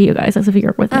talking to you guys as if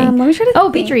you're with me. Let me try to. Oh,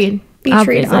 Beach Read. Beach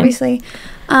Read, obviously.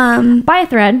 By a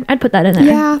Thread. I'd put that in there.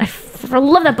 Yeah. I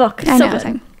love that book. It's so good.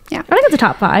 Same. Yeah. I think it's a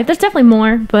top 5. There's definitely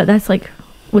more, but that's like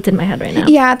what's in my head right now.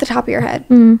 Yeah, at the top of your head.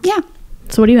 Yeah.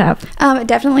 So what do you have?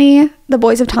 Definitely the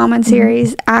Boys of Tommen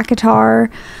series, ACOTAR,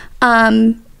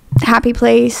 Happy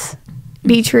Place,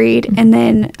 Beach Read, and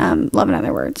then Love in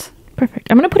Other Words.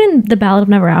 Perfect. I'm gonna put in the Ballad of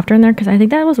Never After in there because I think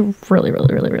that was really,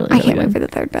 really, really, really. I can't wait for the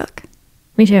third book.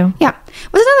 Me too. Yeah.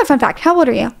 What's another fun fact? How old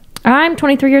are you? I'm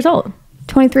 23 years old.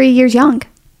 23 years young.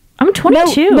 I'm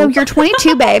 22. No, you're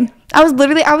 22, babe. I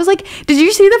was like, did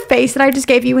you see the face that I just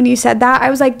gave you when you said that? I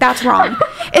was like, that's wrong.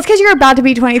 It's because you're about to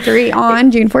be 23 on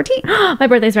June 14th. My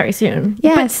birthday's very soon.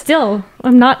 Yes. But still,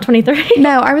 I'm not 23.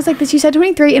 No, I was like, this. You said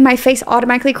 23, and my face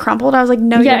automatically crumpled. I was like,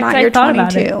 no, you're not. You're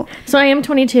 22. So I am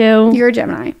 22. You're a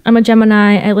Gemini. I'm a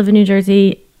Gemini. I live in New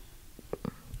Jersey.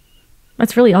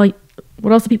 That's really all.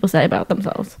 What else do people say about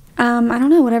themselves? I don't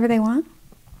know. Whatever they want.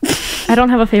 I don't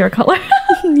have a favorite color.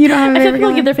 You don't have a favorite color? I feel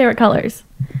people give their favorite colors.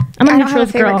 I'm a I don't have a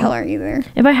neutrals favorite girl. color either.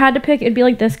 If I had to pick, it'd be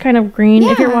like this kind of green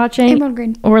if you're watching. Emerald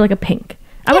green. Or like a pink.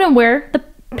 I wouldn't wear the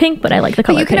pink, but I like the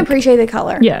color But you can pink. appreciate the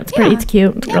color. Yeah, it's pretty. It's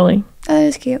cute. It's girly. That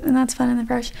is cute, and that's fun and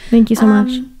fresh. Thank you so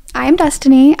much. I am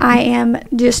Destiny. I am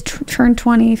just turned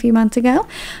 20 a few months ago.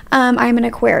 I'm an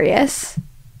Aquarius.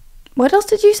 What else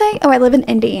did you say? Oh, I live in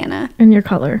Indiana. And your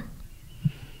color.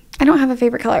 I don't have a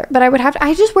favorite color, but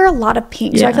I just wear a lot of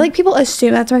pink. So I Yeah. feel like people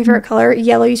assume that's my favorite color.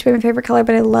 Yellow used to be my favorite color,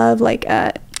 but I love like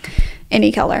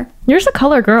any color. You're just a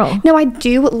color girl. No, I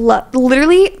do love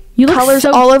literally You look colors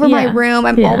so- all over yeah. my room.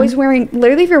 I'm Yeah. always wearing,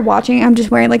 literally if you're watching, I'm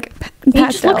just wearing like You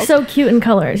just look pastels. so cute in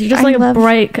colors. You're just I like a love-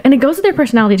 bright, and it goes with your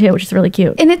personality too, which is really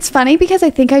cute. And it's funny because I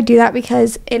think I do that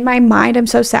because in my mind I'm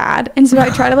so sad, and so I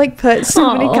try to like put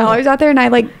so many Aw. colors out there, and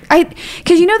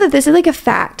because you know that this is like a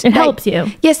fact. It that- helps you.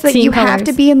 Yes, like seeing you have to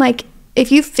colors. be in like,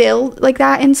 if you feel like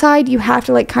that inside, you have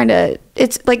to like kind of,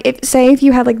 it's like if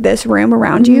you had like this room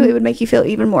around you, it would make you feel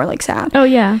even more like sad. Oh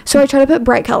yeah. So I try to put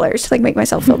bright colors to like make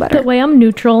myself feel better. The way I'm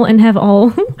neutral and have all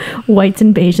whites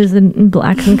and beiges and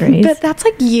blacks and grays. But that's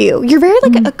like you. You're very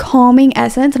like a calming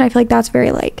essence, and I feel like that's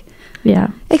very like. Yeah.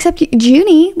 Except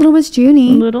Junie, Little Miss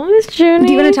Junie. Little Miss Junie.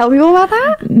 Do you want to tell people about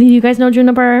that? Do you guys know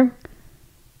Juniper?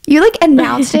 You like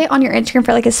announced it on your Instagram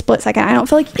for like a split second. I don't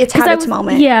feel like it's had its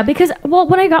moment. Yeah, because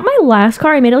when I got my last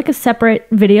car, I made like a separate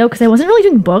video because I wasn't really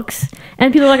doing books,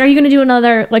 and people were like, "Are you going to do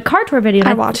another like car tour video?" And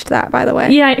I watched that, by the way.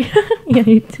 Yeah, yeah,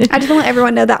 you did. I just want to let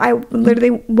everyone know that I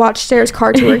literally watched Sarah's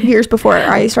car tour years before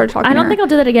I started talking. I don't think I'll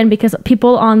do that again because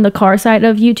people on the car side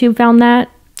of YouTube found that,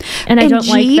 and I don't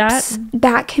like that.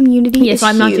 That community is so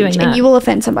I'm not huge, doing that. and you will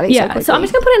offend somebody. Yeah, so I'm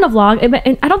just gonna put it in a vlog.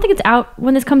 And I don't think it's out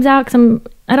when this comes out because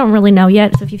I don't really know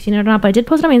yet. So if you've seen it or not, but I did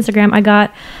post it on my Instagram. I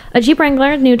got a Jeep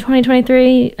Wrangler, new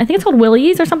 2023. I think it's called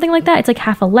Willie's or something like that. It's like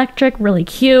half electric, really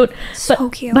cute. So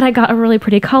cute. But I got a really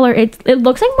pretty color. It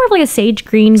looks like more of like a sage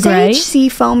green gray. Sage sea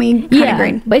foamy kind of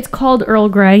green. But it's called Earl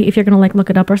Grey if you're gonna like look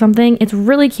it up or something. It's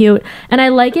really cute, and I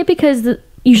like it because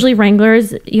usually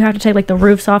Wranglers, you have to take like the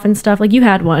roofs off and stuff. Like you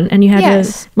had one and you had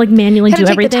to like manually do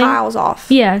everything. Take the tiles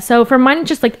off. Yeah. So for mine, it's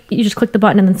just like you just click the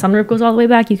button and then sunroof goes all the way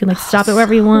back. You can like stop it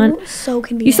wherever you want. So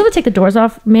convenient. You still have to take the doors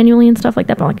off manually and stuff like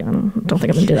that, but like I don't think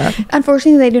I'm gonna do that.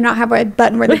 Unfortunately, they do not have a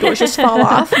button where the doors just fall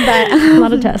off. But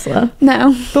not a Tesla.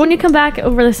 No. But when you come back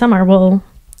over the summer,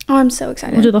 Oh, I'm so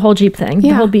excited. We'll do the whole Jeep thing. The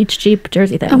whole beach Jeep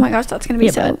Jersey thing. Oh my gosh, that's going to be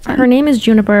so fun. Her name is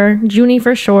Juniper. Junie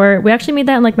for short. We actually made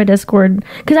that in like my Discord.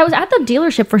 Because I was at the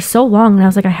dealership for so long and I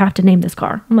was like, I have to name this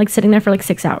car. I'm like sitting there for like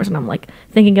 6 hours and I'm like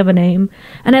thinking of a name.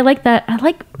 And I like that. I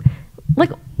like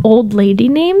old lady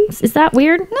names. Is that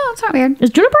weird? No, it's not weird.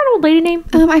 Is Juniper an old lady name?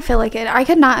 I feel like it. I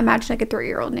could not imagine like a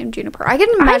 3-year-old named Juniper. I could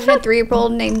imagine a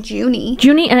 3-year-old named Junie.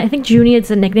 Junie, and I think Junie, it's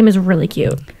a nickname, is really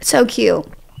cute. So cute.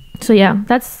 So yeah,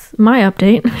 that's my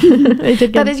update.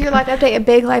 That is your life update. A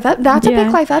big life update. That's a big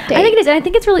life update. I think it is. And I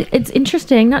think it's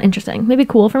interesting. Not interesting. Maybe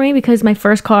cool for me because my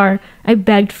first car, I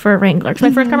begged for a Wrangler. Because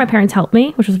my first car, my parents helped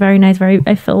me, which was very nice.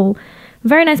 I feel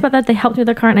very nice about that. They helped me with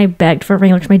the car and I begged for a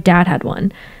Wrangler because my dad had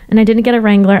one. And I didn't get a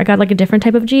Wrangler. I got like a different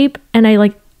type of Jeep. And I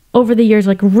like over the years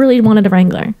like really wanted a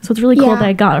Wrangler. So it's really cool that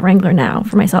I got a Wrangler now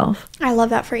for myself. I love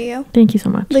that for you. Thank you so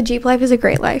much. The Jeep life is a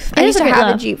great life. I used to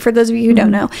have a Jeep, for those of you who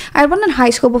don't know. I had one in high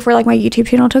school before like my YouTube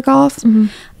channel took off.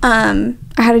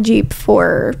 I had a Jeep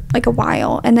for like a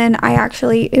while, and then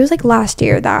it was like last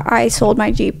year that I sold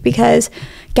my Jeep because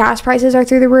gas prices are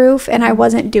through the roof and I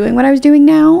wasn't doing what I was doing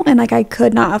now, and like I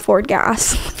could not afford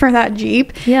gas for that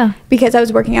Jeep because I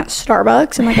was working at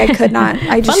Starbucks and like I could not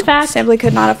I just simply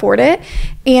could not afford it.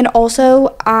 And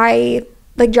also I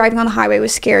like driving on the highway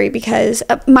was scary because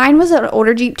mine was an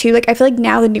older Jeep too. Like I feel like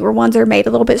now the newer ones are made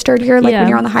a little bit sturdier. Like when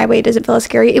you're on the highway, it doesn't feel as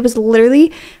scary. It was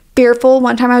literally fearful.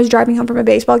 One time I was driving home from a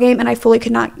baseball game and I fully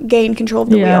could not gain control of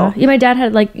the wheel. Yeah, my dad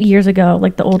had like years ago,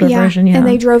 like the older version. And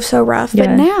they drove so rough.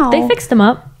 But now they fixed them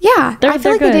up. Yeah, I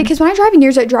feel like they did because when I drive in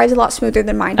yours, it drives a lot smoother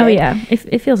than mine did. Oh yeah,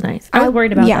 it feels nice. I was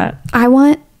worried about that. I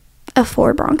want a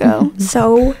Ford Bronco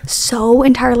so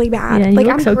entirely bad. Yeah, you like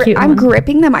look so cute. I'm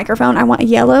gripping the microphone. I want a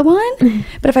yellow one,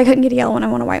 but if I couldn't get a yellow one, I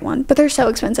want a white one. But they're so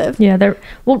expensive. Yeah,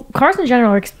 cars in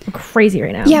general are crazy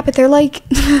right now. Yeah, but they're like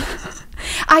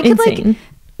I could like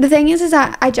the thing is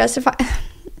that I justify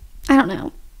I don't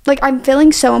know. Like I'm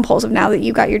feeling so impulsive now that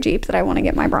you got your Jeep that I want to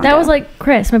get my Bronco. That was like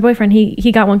Chris, my boyfriend.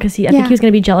 He got one because I think he was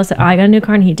gonna be jealous that I got a new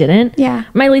car and he didn't. Yeah,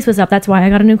 my lease was up. That's why I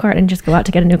got a new car and just go out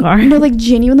to get a new car. No, like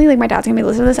genuinely, like my dad's gonna be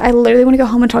listening to this. I literally want to go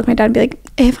home and talk to my dad and be like,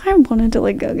 if I wanted to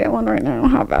like go get one right now,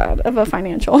 how bad of a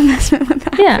financial investment would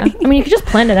that be? I mean, you could just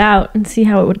plan it out and see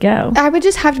how it would go. I would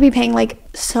just have to be paying like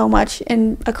so much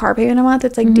in a car payment a month.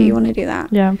 It's like, do you want to do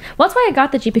that? Yeah. Well, that's why I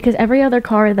got the Jeep because every other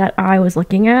car that I was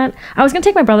looking at, I was gonna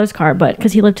take my brother's car, but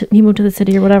because he moved to the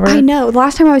city or whatever. I know. The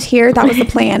last time I was here, that was the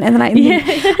plan, and then I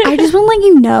just want to let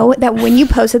you know that when you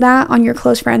posted that on your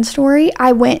close friend story,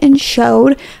 I went and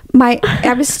showed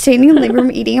I was standing in the living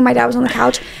room eating and my dad was on the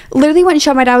couch. Literally went and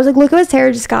showed my dad. I was like, look at what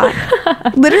Sarah just got.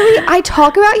 Literally, I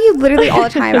talk about you literally all the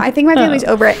time. I think my family's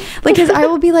over it. Like, because I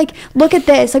will be like, look at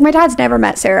this. Like, my dad's never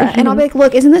met Sarah. And I'll be like,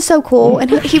 look, isn't this so cool?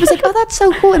 And he was like, oh, that's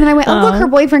so cool. And then I went, oh, look, her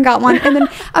boyfriend got one. And then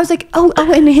I was like, oh,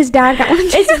 and his dad got one.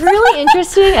 It's really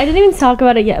interesting. I didn't even talk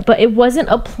about it yet, but it wasn't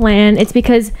a plan. It's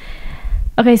because,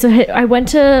 okay, so I went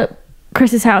to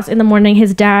Chris's house in the morning.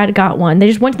 His dad got one. They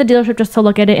just went to the dealership just to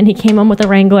look at it, and he came home with a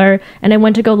Wrangler, and I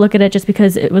went to go look at it just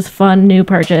because it was fun, new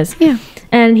purchase. Yeah.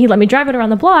 And he let me drive it around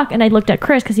the block, and I looked at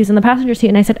Chris because he was in the passenger seat,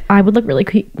 and I said, I would look really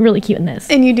cute in this.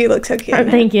 And you do look so cute.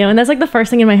 Thank you. And that's like the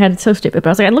first thing in my head. It's so stupid, but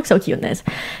I was like, I look so cute in this.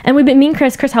 And me and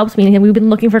Chris helps me, and we've been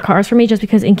looking for cars for me just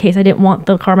because in case I didn't want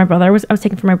the car I was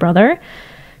taking for my brother.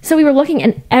 So we were looking,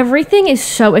 and everything is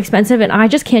so expensive, and I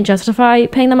just can't justify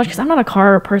paying that much because I'm not a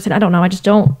car person. I don't know. I just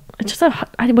don't.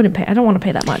 I wouldn't pay. I don't want to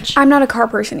pay that much. I'm not a car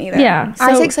person either. Yeah. So,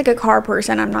 Isaac's like a car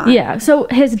person. I'm not. Yeah. So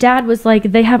his dad was like,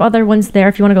 they have other ones there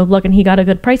if you want to go look, and he got a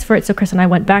good price for it. So Chris and I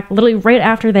went back literally right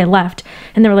after they left,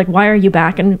 and they were like, why are you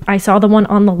back? And I saw the one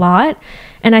on the lot,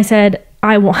 and I said,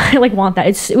 I want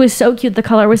that. It was so cute. The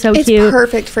color was so cute. It's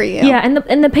perfect for you. Yeah,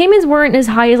 and the payments weren't as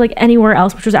high as like anywhere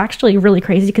else, which was actually really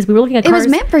crazy because we were looking at cars. It was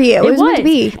meant for you. It was meant to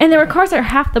be. And there were cars that are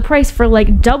half the price for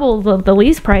like double the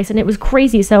lease price, and it was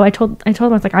crazy. So I told him, I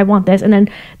was like, I want this. And then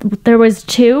there was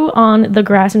two on the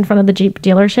grass in front of the Jeep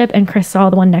dealership, and Chris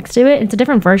saw the one next to it. It's a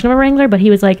different version of a Wrangler, but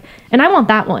he was like, and I want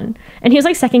that one. And he was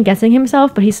like second guessing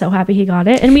himself, but he's so happy he got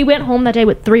it. And we went home that day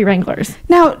with 3 Wranglers.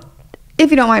 Now, if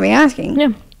you don't mind me asking.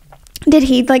 Yeah. Did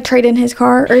he like trade in his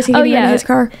car, or is he getting rid of his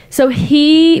car? So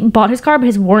he bought his car, but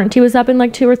his warranty was up in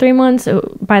like 2 or 3 months. So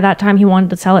by that time, he wanted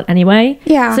to sell it anyway.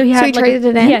 Yeah. So he traded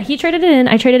it in. Yeah, he traded it in.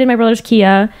 I traded in my brother's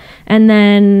Kia, and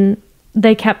then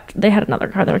they had another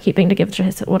car they were keeping to give to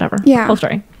his, whatever. Yeah. Whole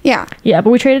story. Yeah. Yeah, but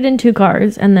we traded in 2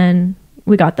 cars, and then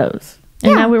we got those.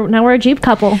 And now we're a Jeep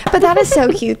couple. But that is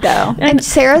so cute though. And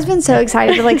Sarah's been so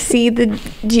excited to like see the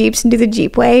Jeeps and do the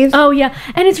Jeep wave. Oh yeah.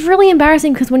 And it's really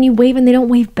embarrassing because when you wave and they don't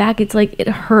wave back, it's like it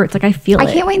hurts. Like I feel it.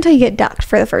 I can't wait until you get ducked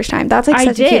for the first time. That's like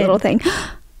such a cute little thing.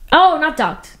 Oh, not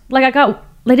ducked. Like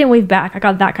they didn't wave back. I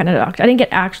got that kind of ducked. I didn't get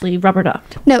actually rubber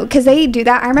ducked. No, because they do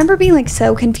that. I remember being like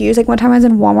so confused. Like one time I was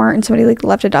in Walmart and somebody like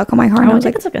left a duck on my car. And I was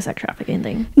like, it's like a sex trafficking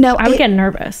thing. No, I would get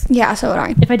nervous. Yeah, so would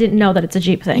I. If I didn't know that it's a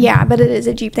Jeep thing. Yeah, but it is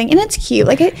a Jeep thing, and it's cute.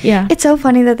 Like it's so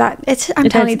funny that it's. I'm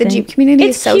telling you, the Jeep community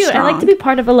is so strong. I like to be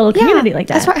part of a little community like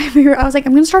that. That's why I was like,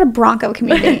 I'm gonna start a Bronco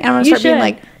community, and I'm gonna start being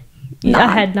like. A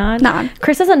head nod.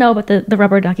 Chris doesn't know about the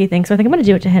rubber ducky thing, so I think I'm gonna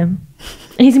do it to him.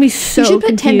 And he's gonna be so confused. You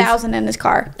should put 10,000 in his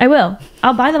car. I will.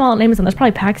 I'll buy them all on Amazon. There's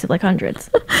probably packs of like hundreds.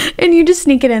 And you just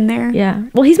sneak it in there. Yeah.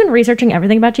 Well, he's been researching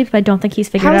everything about Jeeps, but I don't think he's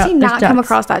figured out. How has he not come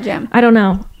across that gym? I don't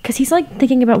know, because he's like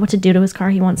thinking about what to do to his car.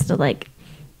 He wants to like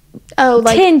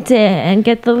tint it and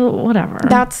get the whatever.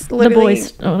 That's literally the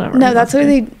boys. Whatever. No, that's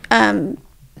literally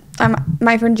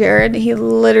my friend Jared. He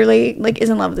literally like is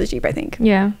in love with his Jeep. I think.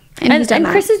 Yeah. And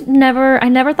Chris is I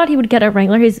never thought he would get a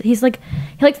Wrangler. He's like,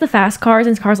 he likes the fast cars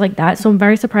and cars like that. So I'm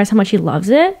very surprised how much he loves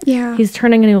it. Yeah. He's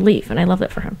turning a new leaf and I love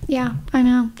it for him. Yeah, I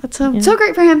know. That's so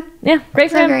great for him. Yeah,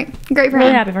 great for him. Great for him.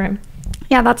 Really happy for him.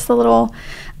 Yeah, that's the little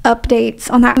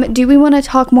updates on that. Do we want to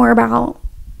talk more about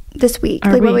this week?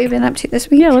 What we've been up to this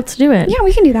week? Yeah, let's do it. Yeah,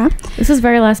 we can do that. This is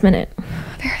very last minute.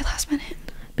 Very last minute.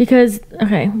 Because,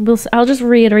 I'll just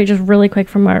reiterate just really quick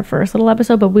from our first little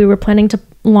episode, but we were planning to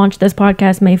launch this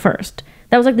podcast May 1st.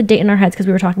 That was like the date in our heads because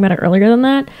we were talking about it earlier than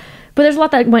that. But there's a lot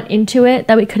that went into it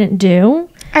that we couldn't do.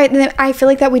 I feel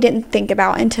like that we didn't think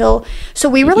about until... So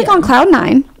we were like on cloud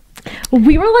 9.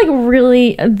 We were like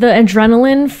really... The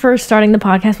adrenaline for starting the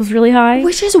podcast was really high.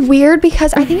 Which is weird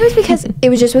because I think it was because it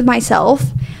was just with myself.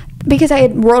 Because I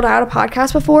had rolled out a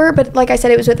podcast before, but like I said,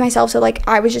 it was with myself, so like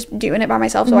I was just doing it by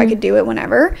myself, so I could do it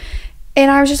whenever. And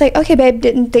I was just like, okay, babe,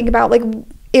 didn't think about like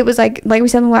it was like we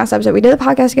said in the last episode, we did the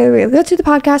podcast together, we were like, let's do the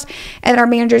podcast, and then our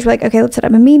managers were like, okay, let's set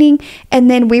up a meeting, and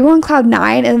then we were on cloud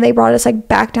 9, and then they brought us like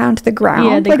back down to the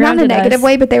ground, like not in a negative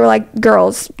way, but they were like,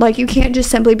 girls, like you can't just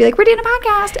simply be like, we're doing a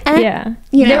podcast, and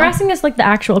they were asking us like the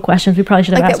actual questions we probably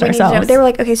should have asked ourselves. They were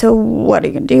like, okay, so what are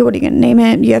you gonna do? What are you gonna name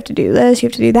it? You have to do this, you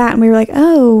have to do that, and we were like,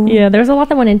 oh yeah, there was a lot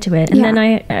that went into it, and then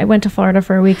I went to Florida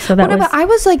for a week, so that was. But I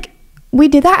was like. We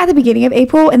did that at the beginning of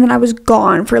April, and then I was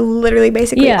gone for literally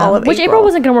basically all of April. Which April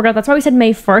wasn't going to work out. That's why we said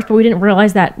May 1st, but we didn't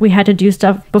realize that we had to do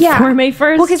stuff before May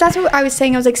 1st. Well, because that's what I was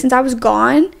saying. I was like, since I was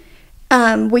gone,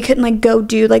 we couldn't like go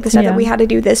do like the stuff that we had to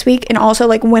do this week. And also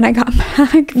like when I got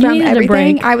back from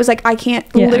everything, I was like, I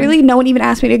can't, literally no one even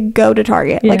asked me to go to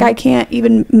Target. Like I can't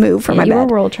even move from my bed. You're a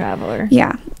world traveler.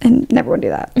 Yeah, and never would do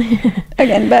that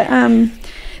again. But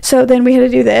so then we had to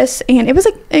do this, and it was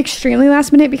like extremely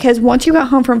last minute because once you got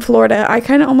home from Florida, I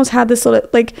kind of almost had this little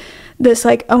like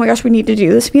oh my gosh, we need to do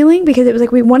this feeling because it was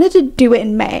like we wanted to do it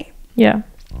in May. Yeah.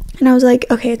 And I was like,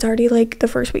 okay, it's already like the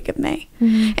first week of May.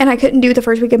 And I couldn't do it the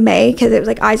first week of May because it was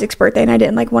like Isaac's birthday and I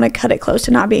didn't like want to cut it close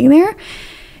to not being there.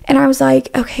 And I was like,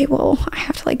 okay, well, I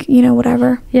have to like,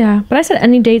 whatever. Yeah. But I said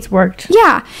any dates worked.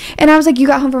 Yeah. And I was like, you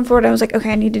got home from Florida. I was like,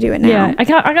 okay, I need to do it now. Yeah. I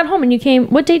got home and you came.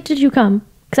 What date did you come?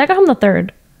 Because I got home the 3rd.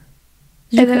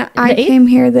 And then I came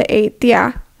here the 8th.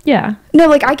 Yeah. Yeah. No,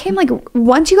 like I came like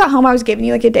once you got home, I was giving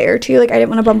you like a day or two. Like I didn't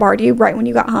want to bombard you right when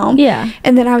you got home. Yeah.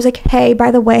 And then I was like, hey,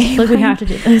 by the way, like we have to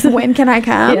do this. When can I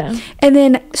come? Yeah. And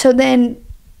then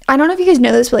I don't know if you guys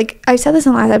know this, but like I said this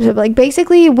in the last episode, but like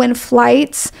basically when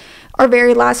flights are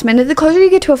very last minute, the closer you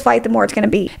get to a flight, the more it's going to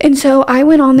be. And so I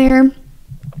went on there.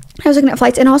 I was looking at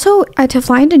flights, and also to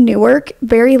fly into Newark,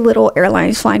 very little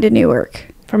airlines fly into Newark.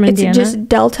 From Indiana? It's just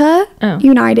Delta,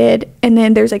 United, and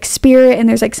then there's like Spirit, and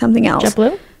there's like something else.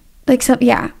 JetBlue? Like some,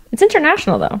 yeah. It's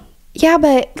international though. Yeah,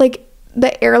 but like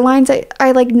the airlines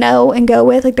I like know and go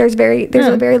with, like there's a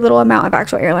very little amount of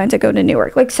actual airlines that go to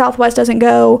Newark. Like Southwest doesn't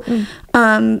go.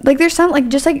 Like there's some like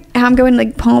just like I'm going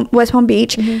like West Palm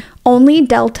Beach. Only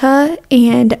Delta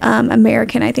and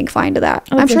American I think fly into that.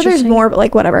 I'm sure there's more, but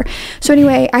like whatever. So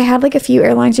anyway, I had like a few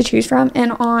airlines to choose from,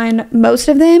 and on most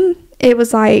of them it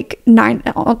was like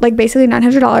basically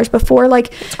 $900 before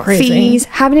like fees,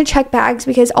 having to check bags,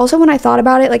 because also when I thought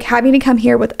about it, like having to come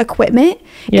here with equipment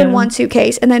in one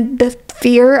suitcase, and then the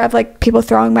fear of like people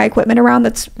throwing my equipment around,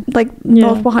 that's like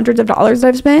multiple hundreds of dollars that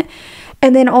I've spent.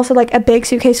 And then also like a big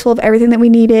suitcase full of everything that we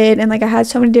needed, and like I had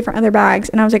so many different other bags,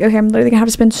 and I was like, okay, I'm literally gonna have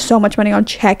to spend so much money on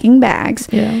checking bags.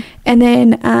 And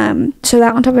then so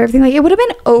that on top of everything, like it would have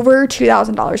been over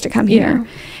 $2,000 to come here.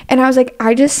 And I was like,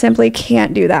 I just simply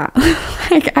can't do that.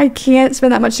 Like, I can't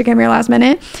spend that much to come here last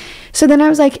minute. So then I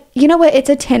was like, you know what? It's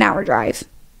a 10-hour drive.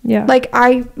 Yeah. Like,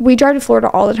 we drive to Florida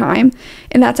all the time,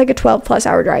 and that's like a 12+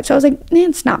 hour drive. So I was like,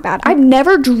 it's not bad. I've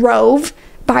never drove,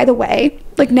 by the way,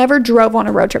 like never drove on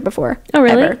a road trip before. Oh,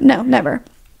 really? Ever. No, never.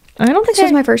 I don't think this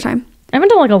was my first time. I haven't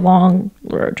done like a long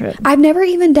road trip. I've never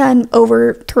even done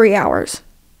over 3 hours.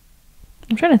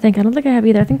 I'm trying to think. I don't think I have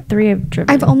either. I think 3 I've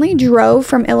driven. I've only drove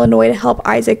from Illinois to help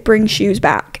Isaac bring shoes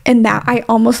back, and that I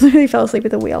almost literally fell asleep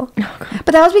at the wheel.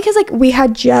 But that was because like we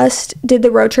had just did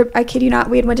the road trip. I kid you not,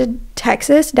 we had went to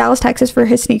Dallas, Texas for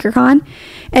his sneaker con,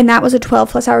 and that was a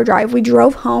 12+ hour drive. We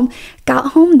drove home,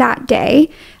 got home that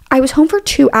day. I was home for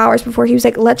 2 hours before he was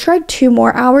like, let's drive 2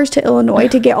 more hours to Illinois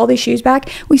to get all these shoes back.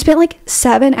 We spent like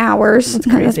 7 hours.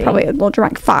 That's probably a little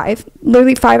dramatic. 5.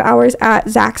 Literally 5 hours at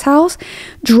Zach's house.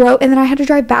 Drove, and then I had to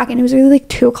drive back, and it was really like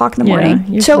 2 o'clock in the morning.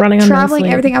 You're so running on traveling,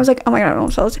 sleep. everything, I was like, oh my God, I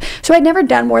don't know. So I'd never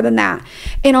done more than that.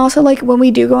 And also like when we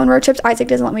do go on road trips, Isaac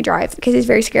doesn't let me drive because he's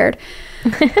very scared.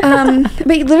 But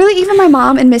literally even my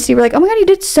mom and Misty were like, oh my God, you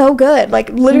did so good. Like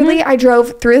literally I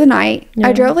drove through the night.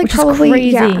 I drove like, which probably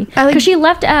crazy. Because she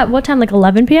left at what time, like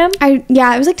 11 p.m. It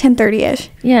was like 10:30ish.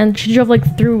 Yeah, and she drove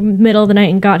like through middle of the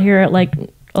night and got here at like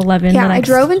 11. Yeah, I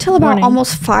drove until about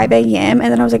almost 5 a.m.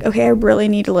 and then I was like, okay, I really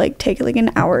need to like take like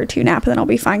an hour or 2 nap, and then I'll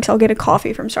be fine because I'll get a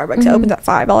coffee from Starbucks. It opens at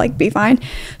 5. I'll like be fine.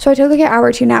 So I took like an hour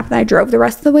or 2 nap, and then I drove the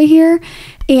rest of the way here.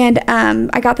 And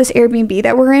I got this Airbnb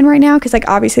that we're in right now because like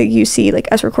obviously you see like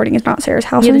us recording is not Sarah's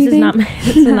house. Yeah, or this anything.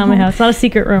 is not my house. It's not a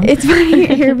secret room. It's my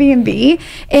Airbnb,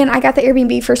 and I got the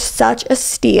Airbnb for such a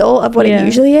steal of what it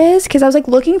usually is because I was like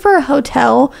looking for a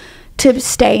hotel to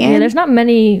stay in. Yeah, there's not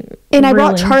many. And I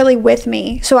brought Charlie with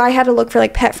me, so I had to look for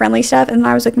like pet friendly stuff, and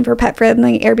I was looking for pet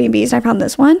friendly Airbnbs, and I found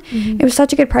this one. It was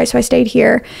such a good price, so I stayed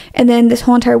here. And then this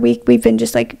whole entire week we've been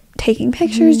just like taking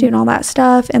pictures, doing all that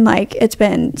stuff, and like it's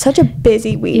been such a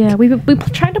busy week. Yeah, we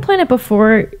tried to plan it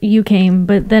before you came,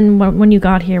 but then when you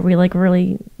got here, we like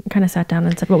really kind of sat down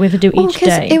and said what we have to do each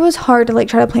day. It was hard to like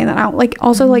try to plan that out. Like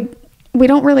also like we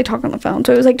don't really talk on the phone,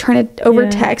 so it was like trying to over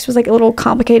text was like a little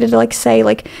complicated to like say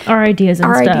like our ideas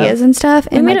and stuff.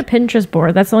 And we made a Pinterest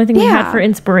board. That's the only thing we had for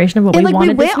inspiration of what we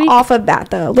wanted this week. We went off of that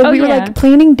though. Like, we were like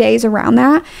planning days around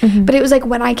that, but it was like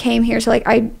when I came here. So like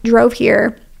I drove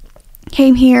here,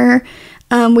 came here.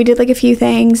 We did like a few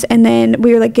things, and then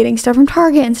we were like getting stuff from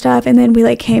Target and stuff, and then we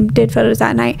like did photos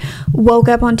that night. Woke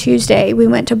up on Tuesday. We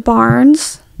went to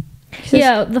Barnes.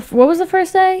 Yeah, what was the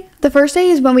first day? The first day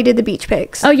is when we did the beach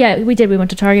pics. Oh yeah, we did. We went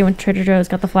to Target, went to Trader Joe's,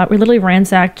 got the flower. We literally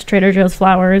ransacked Trader Joe's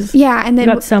flowers. Yeah, and then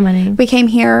we got so many. We came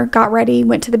here, got ready,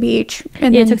 went to the beach,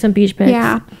 and then took some beach pics.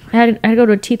 Yeah, I had to go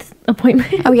to a teeth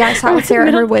appointment. Oh yeah, I saw with Sarah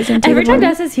her wisdom teeth. Every time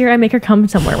Des is here, I make her come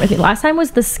somewhere with me. Last time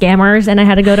was the scammers, and I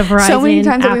had to go to Verizon. So many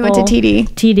times that we went to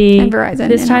TD and Verizon.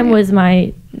 This time was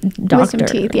my doctor. Wisdom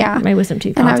teeth, my wisdom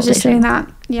teeth. And I was just doing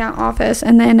that, office,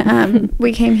 and then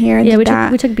we came here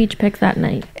and we took beach pics that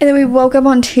night. And then we woke up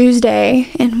on Tuesday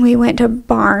and we went to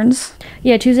Barnes.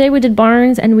 Yeah, Tuesday we did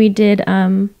Barnes, and we did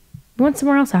we went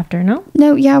somewhere else after. No,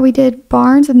 we did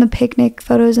Barnes and the picnic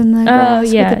photos in the grass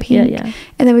with the pink. Yeah.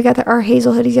 And then we got our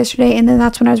hazel hoodies yesterday, and then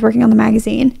that's when I was working on the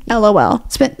magazine. LOL.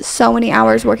 Spent so many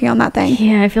hours working on that thing.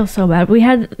 Yeah, I feel so bad. We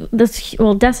had this.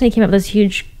 Well, Destiny came up with this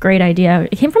huge, great idea.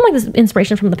 It came from like this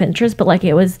inspiration from the Pinterest, but like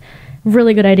it was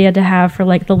really good idea to have for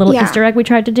like the little Easter egg we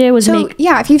tried to do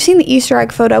if you've seen the Easter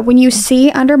egg photo, when you see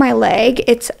under my leg,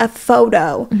 it's a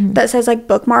photo that says like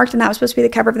bookmarked, and that was supposed to be the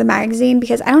cover of the magazine,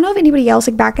 because I don't know if anybody else,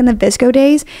 like back in the Visco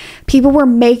days, people were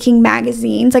making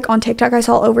magazines like on TikTok. I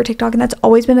saw over TikTok, and that's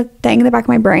always been a thing in the back of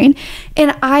my brain.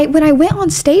 And when I went on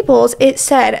Staples, it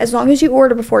said as long as you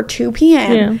order before 2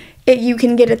 p.m. You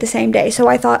can get it the same day. So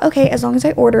I thought, okay, as long as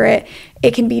I order it,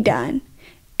 it can be done.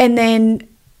 And then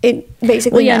it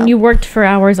basically and you worked for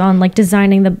hours on like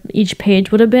designing each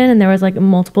page would have been, and there was like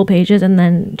multiple pages, and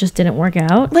then just didn't work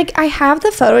out. Like I have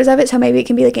the photos of it, so maybe it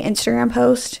can be like an Instagram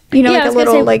post, like a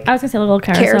little I was gonna say a little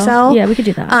carousel. Yeah, we could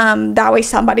do that. That way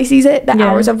somebody sees it, the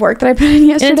hours of work that I put in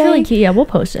yesterday. And it's really cute. Yeah, we'll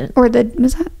post it. Or was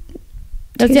that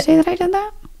Tuesday that I did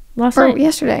that? Last night?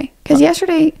 Yesterday? Because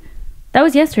yesterday. That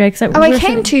was yesterday. I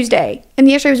came Tuesday, and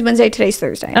yesterday was Wednesday. Today's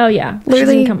Thursday. Oh yeah,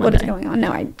 literally, what is going on?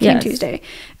 No, I came Tuesday.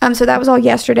 So that was all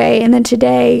yesterday, and then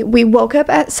today we woke up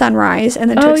at sunrise and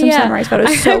then took some sunrise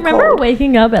photos. I remember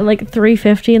waking up at like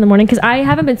 3:50 in the morning because I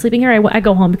haven't been sleeping here. I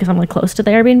go home because I'm like close to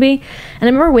the Airbnb, and I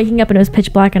remember waking up and it was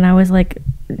pitch black, and I was like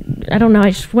I don't know.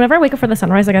 Whenever I wake up for the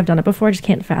sunrise, like I've done it before, I just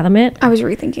can't fathom it. I was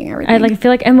rethinking everything. I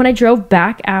feel like, and when I drove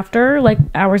back after, like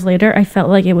hours later, I felt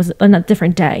like it was a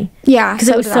different day. Yeah, because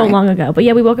it was so long ago. But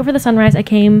yeah, we woke up for the sunrise.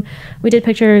 We did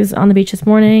pictures on the beach this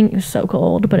morning. It was so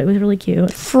cold, but it was really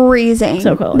cute. Freezing.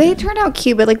 So cold. They turned out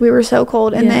cute, but like we were so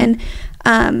cold, and then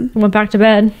went back to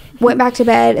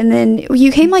bed, and then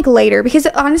you came like later, because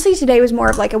honestly today was more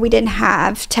of like we didn't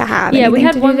have to have we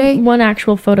had one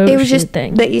actual photo. It was just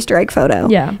thing, the Easter egg photo,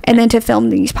 and then to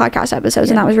film these podcast episodes,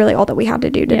 and that was really all that we had to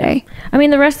do today. I mean,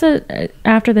 the rest of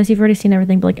after this, you've already seen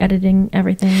everything, but like editing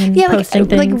everything and posting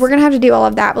things. Like we're gonna have to do all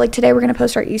of that, but like today we're gonna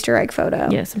post our Easter egg photo.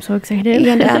 Yes, I'm so excited.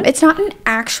 And it's not an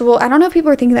actual, I don't know if people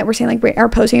are thinking that we're saying like we are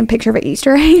posting a picture of an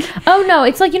Easter egg. Oh no,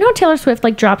 it's like, you know, Taylor Swift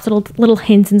like drops little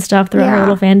hints and stuff throughout her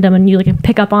little fandom, and you like can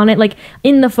pick up on it. Like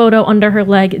in the photo under her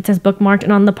leg it says bookmarked,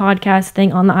 and on the podcast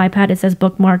thing on the iPad it says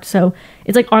bookmarked. So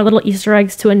it's like our little Easter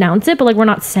eggs to announce it, but like we're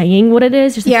not saying what it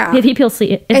is. Just if people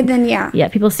see it, and then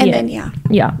people see it, and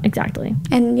then exactly,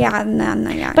 and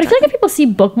then But I feel like if people see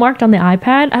bookmarked on the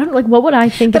iPad, I don't like, what would I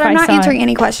think? But if I'm not answering it?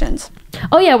 any questions.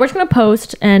 Oh yeah, we're just gonna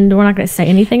post and we're not gonna say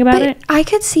anything about it. I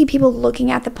could see people looking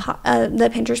at the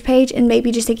Pinterest page and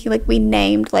maybe just thinking like we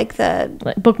named like the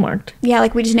bookmarked. Yeah,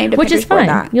 like we just named a which Pinterest is fine.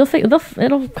 That.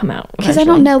 It'll come out because I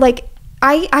don't know. Like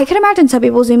I could imagine some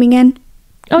people zooming in.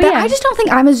 Oh but yeah, I just don't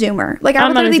think I'm a zoomer. Like I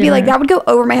would literally be like, that would go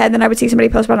over my head. Then I would see somebody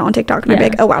post about it on TikTok, and I'd be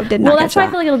like, oh wow, did not. Well, that's why I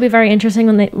feel like it'll be very interesting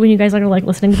when you guys are like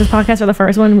listening to this podcast or the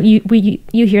first one. You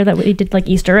hear that we did like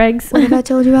Easter eggs. What if I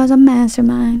told you I was a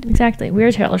mastermind? Exactly, we're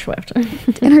Taylor Swift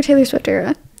in her Taylor Swift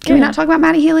era. Can we not talk about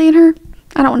Maddie Healy and her?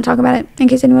 I don't want to talk about it. In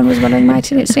case anyone was wondering my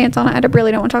stance on it, I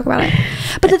really don't want to talk about it.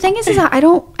 But the thing is that I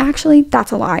don't actually.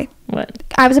 That's a lie. What?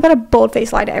 I was about to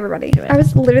bold-faced lie to everybody. I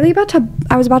was literally about to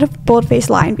bold-faced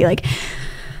lie and be like,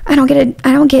 I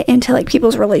don't get into like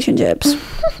people's relationships.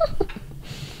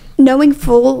 Knowing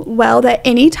full well that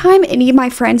anytime any of my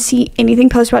friends see anything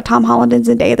posted about Tom Holland and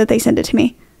Zendaya, that they send it to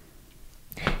me.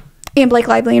 And Blake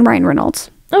Lively and Ryan Reynolds.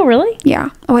 Oh really? Yeah.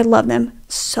 Oh, I love them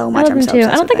so much. I love them too.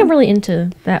 I don't think I'm really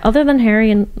into that. Other than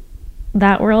Harry and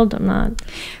that world, I'm not.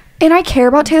 And I care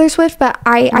about Taylor Swift, but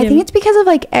I think it's because of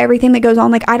like everything that goes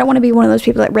on. Like I don't want to be one of those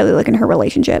people that really look into her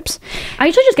relationships. I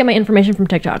usually just get my information from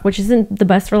TikTok, which isn't the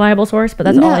best reliable source, but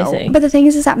that's all I see. But the thing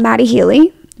is that Maddie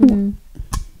Healy,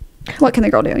 what can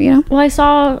the girl do, you know?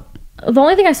 Well, the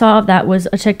only thing I saw of that was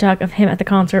a TikTok of him at the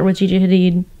concert with Gigi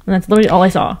Hadid, and that's literally all I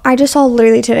saw. I just saw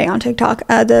literally today on TikTok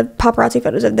the paparazzi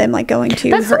photos of them like going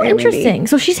to that's her so Airbnb. Interesting.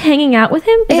 So she's hanging out with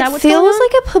him? Is that what's going on? It feels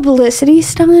like a publicity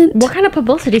stunt. What kind of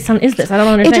publicity stunt is this? I don't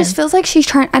understand. It just feels like she's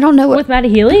trying. I don't know. With Maddie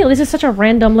Healy? This is such a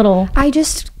random little... Do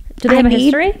they have a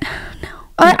history? No.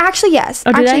 Actually, yes.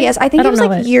 Oh, yes. I think it was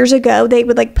like years ago. They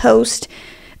would like post...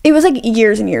 It was like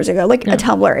years and years ago, like a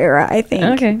Tumblr era, I think.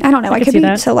 Okay. I don't know. I could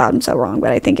be so loud and so wrong,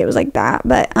 but I think it was like that.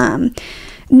 But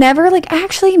never like,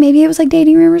 actually, maybe it was like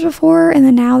dating rumors before, and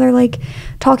then now they're like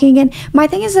talking again. My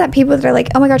thing is that people that are like,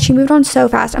 oh my god, she moved on so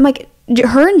fast. I'm like,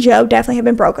 her and Joe definitely have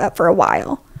been broke up for a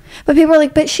while. But people are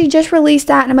like, but she just released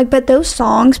that. And I'm like, but those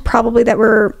songs probably that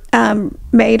were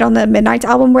made on the Midnight's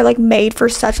album were like made for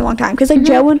such a long time. Because like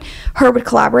Joe and her would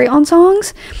collaborate on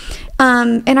songs.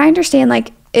 And I understand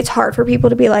like, it's hard for people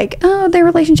to be like, oh, their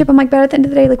relationship. I'm like, but at the end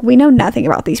of the day, like, we know nothing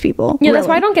about these people. Yeah, really. That's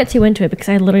why I don't get too into it, because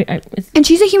I literally... and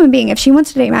she's a human being. If she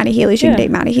wants to date Maddie Healy, she can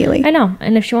date Maddie Healy. I know.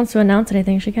 And if she wants to announce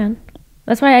anything, she can.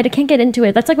 That's why I can't get into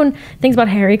it. That's like when things about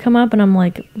Harry come up, and I'm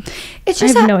like, it's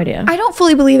just I have no idea. I don't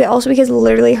fully believe it also because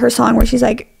literally her song where she's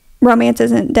like, romance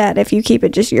isn't dead if you keep it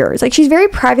just yours. Like, she's very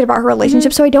private about her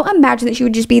relationship, so I don't imagine that she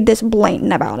would just be this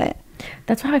blatant about it.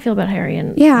 That's how I feel about Harry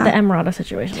and the Emeralda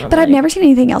situation. But I've never seen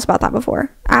anything else about that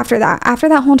before. After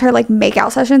that whole entire like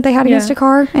make-out session they had against a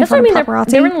car in front of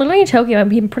paparazzi. They were literally in Tokyo.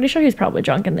 I'm pretty sure he was probably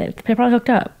drunk and they probably hooked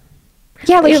up.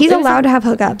 Yeah, like he's allowed to have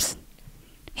hookups.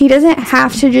 He doesn't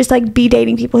have to just like be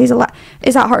dating people. He's allowed.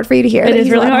 Is that hard for you to hear? It is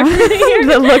really hard for you to hear.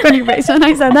 The look on your face when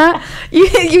I said that.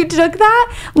 You took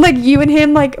that like you and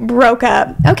him like broke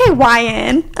up. Okay,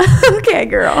 YN. Okay,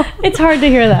 girl. It's hard to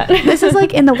hear that. This is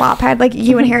like in the Wattpad, like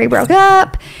you and Harry broke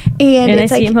up, and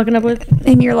it's I see like him hooking up with,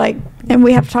 and you're like, and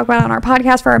we have to talk about it on our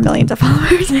podcast for our millions of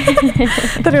followers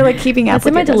that are like keeping up. That's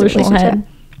with in my delusional head.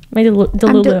 My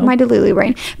Delulu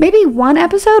brain. Maybe one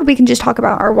episode we can just talk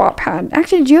about our Wattpad.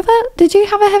 Actually, did you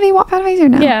have a heavy Wattpad phase or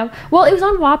no? Yeah. Well, it was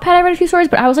on Wattpad. I read a few stories,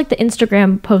 but I was like the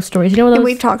Instagram post stories. You know those? And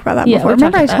we've talked about that before.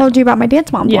 Remember I told you about my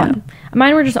Dance Moms one?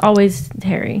 Mine were just always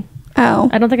Harry. Oh.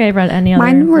 I don't think I read any other.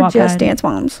 Mine were just Dance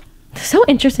Moms. So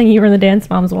interesting you were in the Dance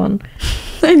Moms one.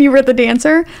 And you were the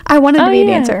dancer? I wanted to be a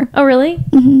dancer. Oh, really?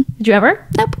 Mm-hmm. Did you ever?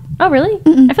 Nope. Oh, really?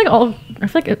 Mm-mm. I feel like I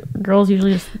feel like girls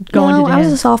usually just go into dance. I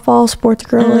was a softball sports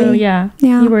girly. Oh, yeah.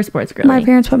 You were a sports girly. My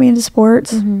parents put me into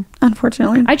sports,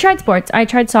 unfortunately. I tried sports. I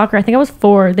tried soccer. I think I was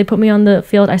 4. They put me on the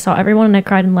field. I saw everyone and I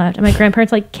cried and left. And my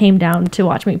grandparents like came down to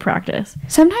watch me practice.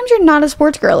 Sometimes you're not a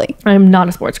sports girly. I'm not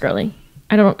a sports girly.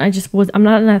 I'm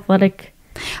not an athletic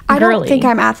girly. I don't think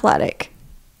I'm athletic.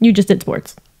 You just did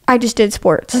sports. I just did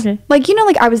sports. Okay. Like,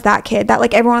 like I was that kid that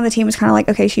like everyone on the team was kind of like,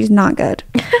 okay, she's not good.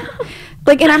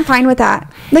 Like, and I'm fine with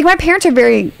that. Like, my parents are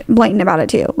very blatant about it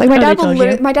too. Like, my dad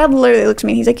literally looks at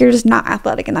me. He's like, "You're just not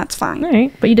athletic, and that's fine." All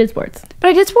right, but you did sports. But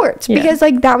I did sports because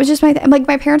like that was just my like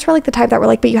my parents were like the type that were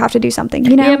like, "But you have to do something,"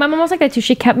 you know? Yeah, my mom was like that too.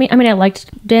 She kept me. I mean, I liked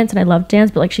dance and I loved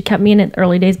dance, but like she kept me in it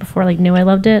early days before I like knew I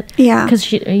loved it. Yeah,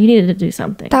 because you needed to do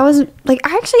something. That was like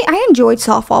I enjoyed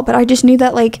softball, but I just knew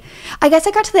that like I guess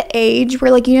I got to the age where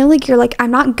like like you're like,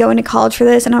 I'm not going to college for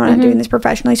this, and I'm not doing this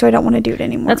professionally, so I don't want to do it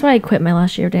anymore. That's why I quit my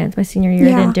last year of dance. My senior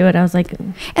year, I didn't do it. I was like,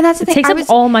 and that's the thing. It takes up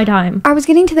all my time. I was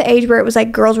getting to the age where it was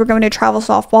like girls were going to travel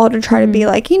softball to try to be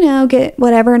like, get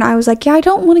whatever, and I was like, yeah, I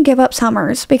don't want to give up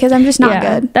summers because I'm just not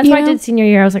good. That's why I did senior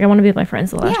year. I was like, I want to be with my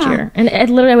friends the last year, and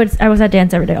I was at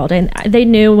dance every day all day, and they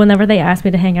knew whenever they asked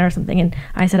me to hang out or something, and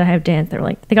I said I have dance. They were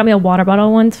like, they got me a water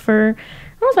bottle once for,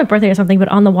 I don't know, it was my birthday or something, but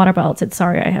on the water bottle it said,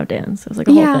 "Sorry, I have dance." It was like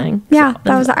a whole thing. Yeah,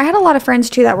 so I had a lot of friends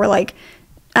too that were like,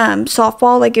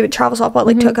 softball, like it would travel softball,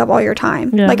 like took up all your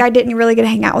time. Like I didn't really get to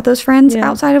hang out with those friends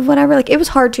outside of whatever. Like it was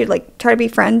hard to like try to be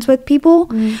friends with people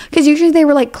because usually they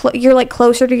were like you're like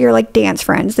closer to your like dance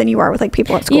friends than you are with like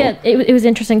people at school. Yeah, it was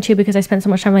interesting too because I spent so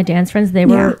much time with my dance friends. They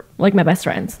were like my best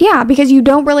friends. Yeah, because you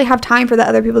don't really have time for the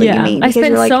other people that you meet. I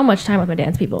spent so much time with my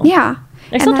dance people. Yeah.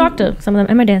 I still talk to some of them,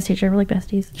 and my dance teacher. We're like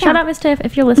besties. Shout out Miss Tiff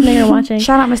if you're listening or watching.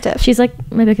 Shout out Miss Tiff. She's like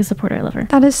my biggest supporter. I love her.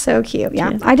 That is so cute.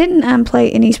 Yeah, I didn't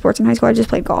play any sports in high school. I just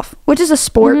played golf, which is a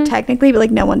sport technically, but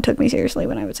like no one took me seriously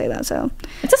when I would say that. So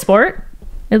it's a sport.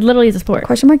 It literally is a sport.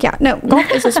 Question mark? Yeah. No,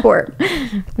 golf is a sport.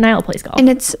 Niall plays golf, and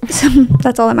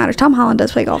that's all that matters. Tom Holland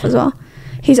does play golf as well.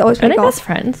 He's always played golf. Best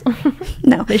friends?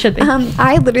 No, they should be.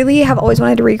 I literally have always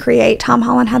wanted to recreate. Tom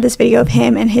Holland had this video of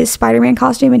him in his Spider-Man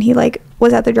costume, and he like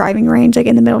was at the driving range like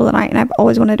in the middle of the night, and I've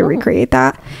always wanted to recreate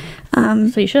that.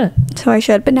 So you should. So I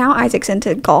should. But now Isaac's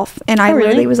into golf, and I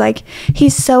literally was like,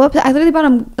 he's so upset. I literally bought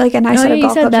him like a nice set of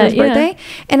golf clubs for his birthday,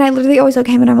 and I literally always look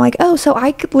at him and I'm like, oh, so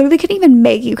I literally couldn't even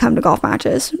make you come to golf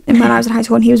matches. And when I was in high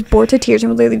school, and he was bored to tears and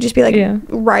would literally just be like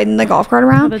riding the golf cart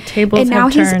around. The tables and now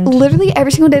he's literally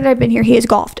every single day that I've been here, he has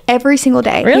golfed every single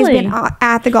day. Really? He's been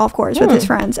at the golf course with his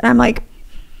friends, and I'm like,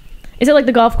 is it like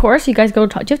the golf course? You guys go?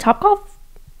 Do you have Top Golf?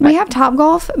 We have Top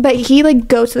Golf, but he like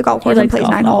goes to the golf course and plays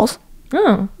 9 holes.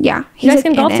 Oh. Yeah. You guys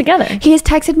can golf together. He has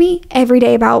texted me every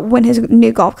day about when his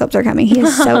new golf clubs are coming. He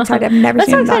is so excited. I've never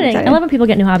seen him that excited. I love when people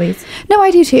get new hobbies. No, I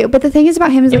do too. But the thing is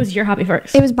about him is it was your hobby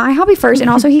first. It was my hobby first. And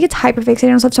also he gets hyper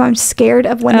fixated on stuff. So I'm scared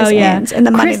of when this ends and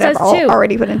the money that I've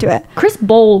already put into it. Chris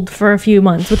bowled for a few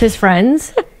months with his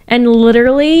friends. And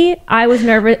literally I was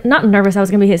not nervous I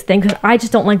was going to be his thing because I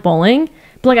just don't like bowling.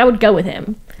 But like I would go with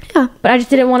him. Yeah. But I just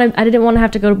didn't want to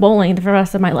have to go to bowling for the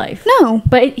rest of my life. No.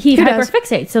 But he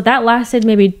hyperfixates. So that lasted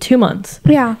maybe 2 months.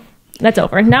 Yeah. That's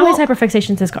over. Now his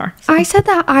hyperfixation's his car. So. I said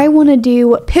that I want to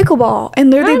do pickleball.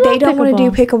 And literally they don't want to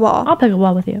do pickleball. I'll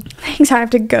pickleball with you. Thanks. I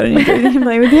have to go to New Jersey and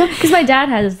play with you. Because my dad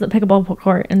has the pickleball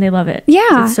court and they love it.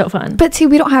 Yeah. It's so fun. But see,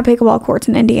 we don't have pickleball courts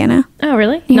in Indiana. Oh,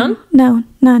 really? Yeah. None? No,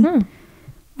 none.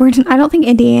 I don't think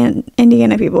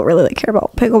Indiana people really care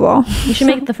about pickleball. You should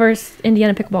make the first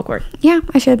Indiana pickleball court. Yeah,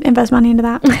 I should invest money into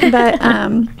that. But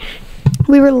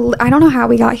I don't know how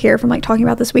we got here from like talking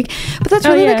about this week, but that's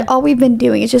really like all we've been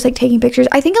doing is just like taking pictures.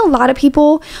 I think a lot of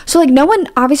people, so like no one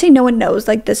knows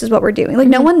like this is what we're doing. Like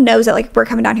no one knows that like we're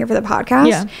coming down here for the podcast.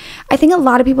 Yeah. I think a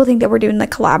lot of people think that we're doing the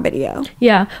collab video.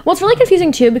 Yeah. Well, it's really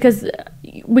confusing too because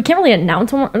we can't really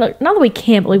announce when not that we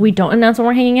can't, but like we don't announce when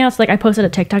we're hanging out. So like I posted a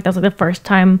TikTok. That was like the first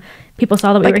time people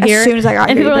saw that we were here. As soon as I got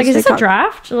here, and people were like, "Is this a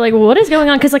draft?" Like, what is going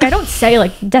on? Because like I don't say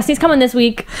like Destiny's coming this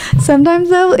week. Sometimes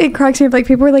though, it cracks me up. Like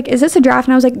people were like, "Is this a draft?"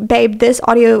 And I was like, "Babe, this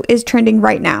audio is trending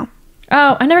right now."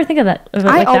 Oh, I never think of that.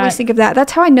 I always think of that.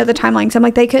 That's how I know the timeline. So I'm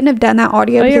like, they couldn't have done that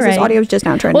audio because this audio is just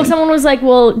now trending. Well, someone was like,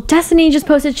 "Well, Destiny just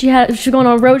posted she was going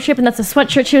on a road trip, and that's a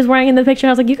sweatshirt she was wearing in the picture."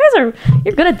 I was like, "You guys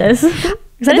you're good at this."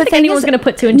 Because I didn't think anyone was going to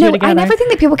put 2 and 2 together. I never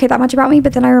think that people care that much about me.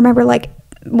 But then I remember like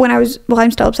when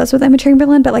I'm still obsessed with Emma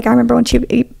Chamberlain. But like I remember when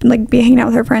she'd like be hanging out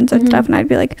with her friends and stuff, and I'd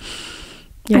be like,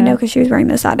 I know because she was wearing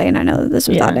this that day, and I know that this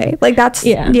was that day. Like that's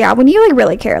when you like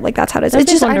really care, like that's how it is.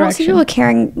 It's just I don't see people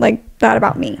caring like that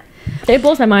about me. It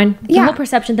blows my mind. The whole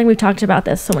perception thing, we've talked about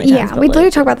this so many times. Yeah, we literally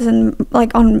talked about this in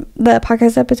like on the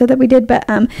podcast episode that we did, but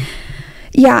I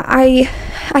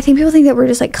think people think that we're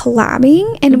just like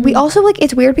collabing, and we also like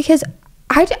it's weird because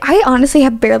I honestly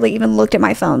have barely even looked at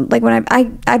my phone. Like when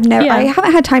I've never, I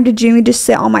haven't had time to genuinely just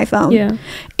sit on my phone. Yeah.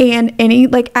 And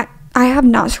I have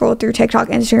not scrolled through TikTok,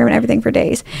 Instagram, and everything for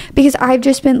days because I've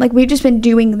just been like, we've just been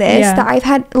doing this that I've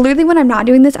had literally when I'm not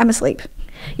doing this, I'm asleep.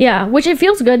 Yeah. Which it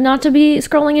feels good not to be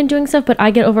scrolling and doing stuff, but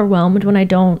I get overwhelmed when I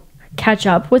don't catch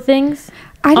up with things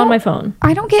on my phone.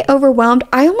 I don't get overwhelmed.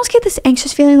 I almost get this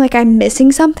anxious feeling like I'm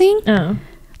missing something. Oh.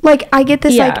 Like I get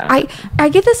this like I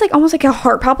get this like almost like a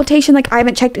heart palpitation, like I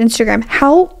haven't checked Instagram.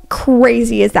 How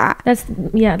crazy is that?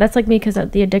 That's like me because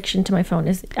the addiction to my phone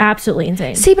is absolutely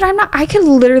insane. See, but I could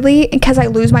literally, because I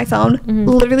lose my phone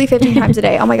literally 15 times a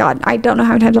day. Oh my god, I don't know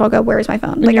how many times I'll go, where's my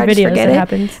phone? Like I just forget it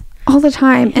happens all the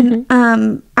time. And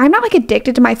I'm not like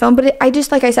addicted to my phone, but I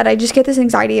just, like I said, I just get this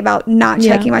anxiety about not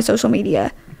checking my social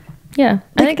media. Yeah, like,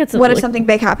 I think it's what if something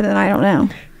big happened and I don't know?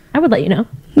 I would let you know.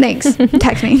 Thanks.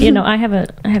 Text me. You know, I have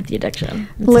the addiction.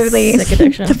 It's literally sick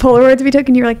addiction. The Polaroids we took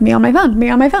and you were like, me on my phone.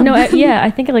 No,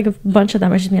 I think like a bunch of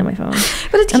them are just me on my phone.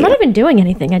 But it's I'm not even doing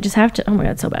anything. I just have to. Oh my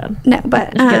god, so bad. No,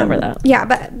 but get over that. Yeah,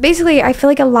 but basically I feel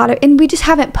like a lot of, and we just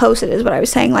haven't posted is what I was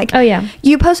saying. Like, oh yeah,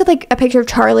 you posted like a picture of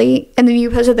Charlie and then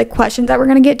you posted the questions that we're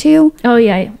gonna get to. Oh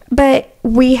yeah. But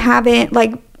we haven't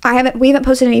we haven't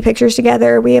posted any pictures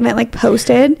together. We haven't like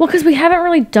posted. Well, because we haven't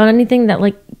really done anything that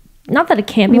like, not that it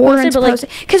can't be posted, but like,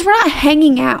 because we're not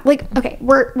hanging out. Like, okay,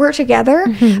 we're together,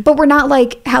 but we're not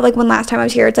like how like when last time I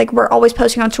was here, it's like we're always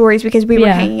posting on stories because we were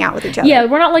hanging out with each other. Yeah,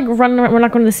 we're not like running. We're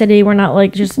not going to the city. We're not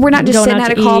like just. We're not just sitting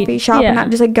at a coffee shop. We're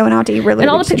not just like going out to eat. Really, and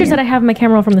all the pictures that I have in my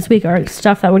camera roll from this week are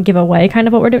stuff that would give away kind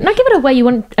of what we're doing. Not give it away. You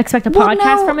wouldn't expect a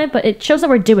podcast from it, but it shows that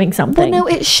we're doing something. Well, no,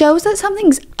 it shows that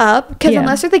something's up because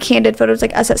unless they're the candid photos,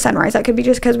 like us at sunrise, that could be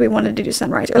just because we wanted to do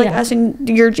sunrise, or like us in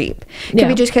your Jeep. Could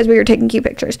be just because we were taking cute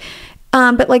pictures.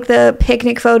 But like the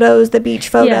picnic photos, the beach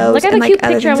photos, like I have a cute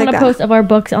picture I want to post of our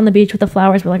books on the beach with the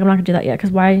flowers, but like I'm not gonna do that yet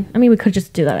because why? I mean, we could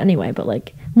just do that anyway, but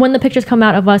like when the pictures come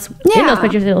out of us in those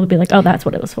pictures, it'll be like, oh, that's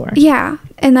what it was for. Yeah,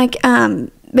 and like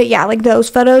but yeah, like those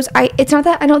photos, it's not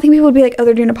that I don't think people would be like, oh,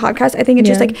 they're doing a podcast. I think it's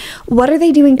just like, what are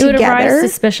they doing together? It would arise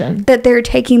suspicion that they're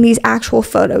taking these actual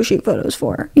shoot photos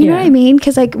for. You know what I mean?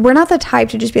 Because like we're not the type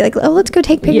to just be like, oh, let's go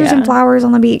take pictures and flowers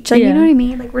on the beach. Like you know what I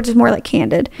mean? Like we're just more like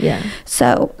candid. Yeah.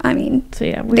 So I mean. So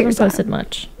yeah, we haven't posted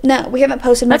much. No, we haven't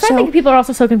posted much. That's why I think people are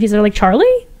also so confused. They're like,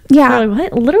 Charlie? Yeah. Charlie,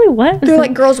 what? Literally what? They're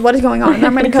like, girls, what is going on? And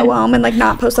I'm gonna go home and like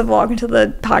not post the vlog until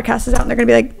the podcast is out. And they're gonna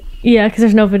be like. Yeah, because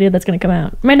there's no video that's going to come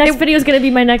out. My next video is going to be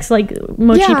my next, like,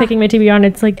 Mochi picking my TV on.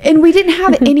 It's like... And we didn't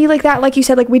have any, like, that. Like you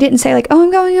said, like, we didn't say, like, oh,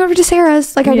 I'm going over to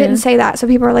Sarah's. Like, I didn't say that. So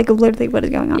people are like, literally, what is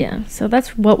going on? Yeah, so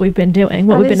that's what we've been doing.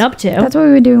 We've been up to. That's what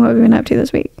we've been doing, what we've been up to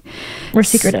this week. We're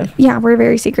secretive. Yeah, we're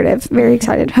very secretive. Very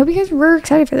excited. Hope you guys were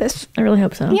excited for this. I really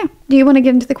hope so. Yeah. Do you want to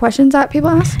get into the questions that people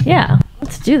ask? Yeah.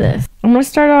 Let's do this. I'm going to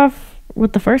start off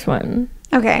with the first one.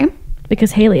 Okay.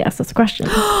 Because Haley asked us a question.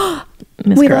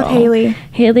 We love Haley.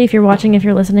 Haley, if you're watching, if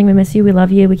you're listening, we miss you. We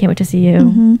love you. We can't wait to see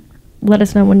you. Let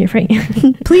us know when you're free.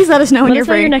 Please let us know when you're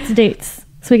free. Let us know your next dates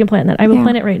so we can plan that. I will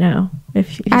plan it right now.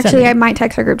 If actually, I might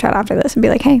text our group chat after this and be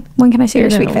like, hey, when can I see your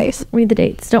sweet face? We need the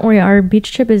dates. Don't worry. Our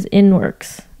beach trip is in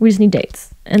works. We just need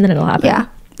dates and then it'll happen. Yeah.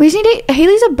 We just need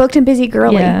Haley's a booked and busy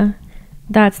girly. Yeah.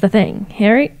 That's the thing.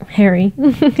 Haley. Haley's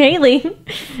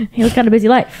got a busy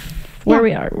life. Where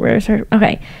we are. Where's her?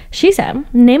 Okay. She said,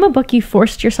 name a book you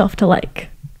forced yourself to like.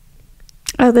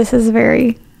 Oh, this is a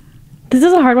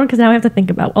hard one because now I have to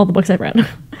think about all the books I've read.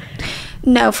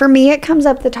 No, for me, it comes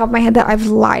up the top of my head that I've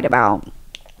lied about.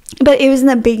 But it was in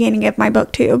the beginning of my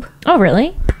booktube. Oh,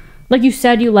 really? Like you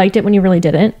said you liked it when you really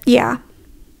didn't? Yeah.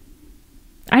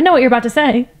 I know what you're about to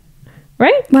say.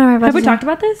 Right? What am I about have to we say? talked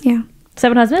about this? Yeah.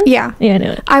 Seven Husbands? Yeah. Yeah, I knew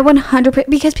it. I 100%,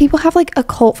 because people have like a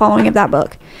cult following of that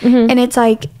book. And it's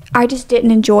like, I just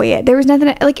didn't enjoy it. There was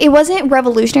nothing, like, it wasn't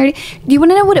revolutionary. Do you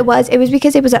want to know what it was? It was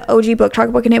because it was an OG book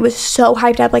talk book and it was so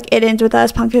hyped up, like It Ends With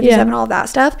Us, Punk 57, all of that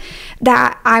stuff,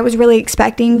 that I was really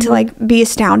expecting to like be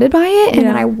astounded by it. And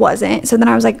then I wasn't. So then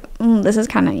I was like, this is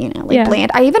kind of,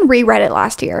 bland. I even reread it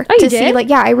last year. Oh, you did?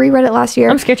 See, I reread it last year.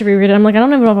 I'm scared to reread it. I'm like, I don't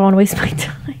even know if I want to waste my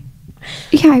time.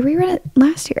 Yeah, I reread it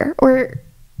last year. Or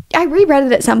I reread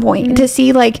it at some point to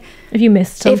see like if you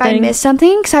missed something. If I missed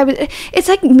something, because it's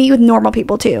like me with normal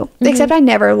people too. Except I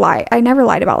never lied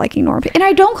about liking normal people, and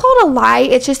I don't call it a lie.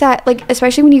 It's just that, like,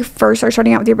 especially when you first are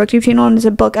starting out with your booktube channel and it's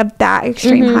a book of that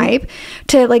extreme hype,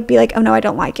 to like be like, oh no, I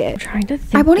don't like it. I'm trying to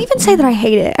think. I won't even say that I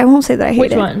hate it. I won't say that I hate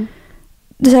it. Which one?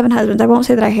 The Seven Husbands. I won't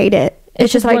say that I hate it.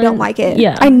 It's just that I don't like it.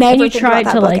 Yeah, I never tried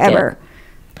to like ever.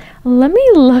 Let me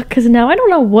look, because now I don't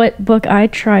know what book I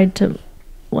tried to.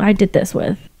 I did this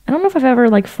with. I don't know if I've ever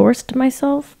like forced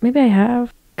myself. Maybe I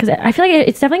have, because I feel like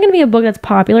it's definitely going to be a book that's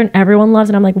popular and everyone loves,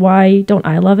 and I'm like, why don't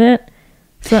I love it?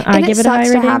 So I give it a high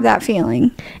rating. To have that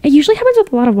feeling. It usually happens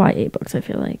with a lot of YA books, I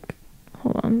feel like.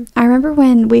 Hold on. I remember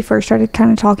when we first started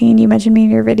kind of talking and you mentioned me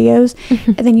in your videos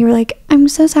and then you were like, I'm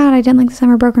so sad I didn't like the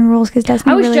Summer Broken Rules because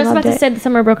Destiny really loved it. I was just about to say the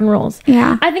Summer Broken Rules.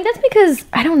 Yeah. I think that's because,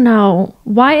 I don't know,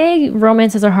 YA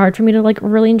romances are hard for me to like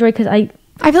really enjoy because I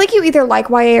feel like you either like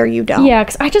YA or you don't. Yeah,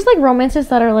 because I just like romances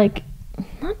that are like,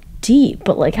 not deep,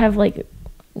 but like have like,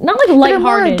 not like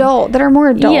lighthearted. That are more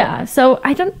adult. Yeah, so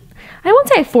I won't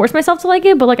say I forced myself to like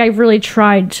it, but like I really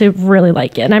tried to really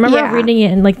like it. And I remember reading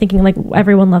it and like thinking like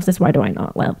everyone loves this. Why do I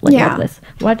not love this?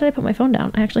 Why did I put my phone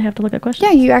down? I actually have to look at questions.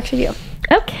 Yeah, you actually do.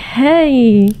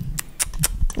 Okay.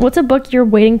 What's a book you're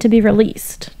waiting to be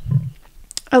released?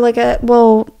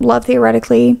 Love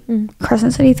Theoretically,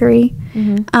 Crescent City 3.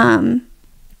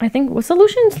 I think what's the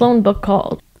Lucian Sloan book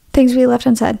called? Things We Left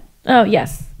Unsaid. Oh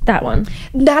yes. That one.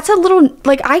 That's a little,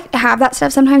 like, I have that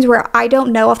stuff sometimes where I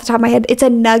don't know off the top of my head. It's a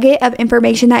nugget of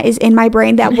information that is in my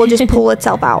brain that will just pull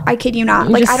itself out. I kid you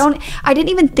not. I didn't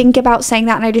even think about saying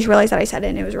that, and I just realized that I said it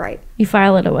and it was right. You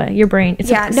file it away. Your brain. It's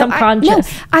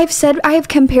subconscious. I have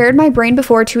compared my brain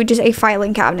before to just a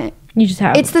filing cabinet. You just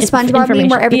have. It's the SpongeBob meme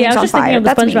where everything's on fire.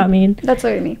 That's SpongeBob meme. That's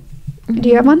literally me. Do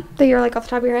you have one that you're like off the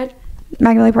top of your head?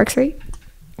 Magnolia Park 3?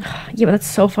 Yeah, but that's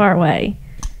so far away.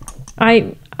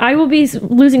 I will be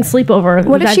losing sleep over that date.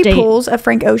 What if she pulls a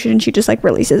Frank Ocean and she just like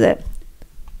releases it?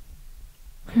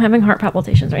 I'm having heart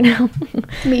palpitations right now.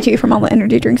 Me too, from all the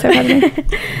energy drinks I've had.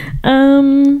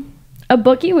 A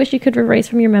book you wish you could erase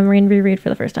from your memory and reread for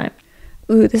the first time.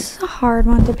 Ooh, this is a hard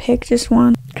one to pick, just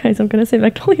one. Guys, I'm gonna say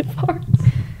Magnolia Park.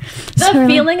 The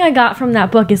feeling I got from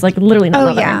that book is like literally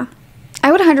not. Oh yeah,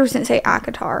 I would 100% say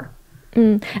ACOTAR.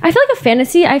 I feel like a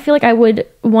fantasy. I feel like I would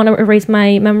want to erase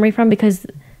my memory from because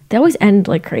they always end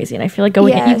like crazy, and I feel like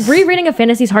rereading a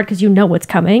fantasy is hard because you know what's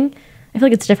coming. I feel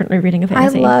like it's different rereading a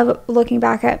fantasy. I love looking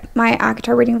back at my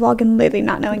ACOTAR reading vlog and literally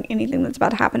not knowing anything that's about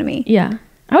to happen to me. Yeah,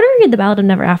 I would reread The Ballad of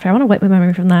Never After. I want to wipe my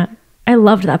memory from that. I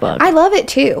loved that book. I love it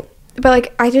too, but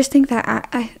like I just think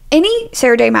that any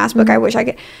Sarah J. Maas book, I wish I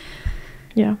could.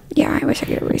 Yeah, I wish I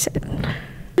could erase it.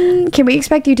 Can we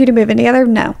expect you two to move in together?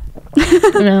 No.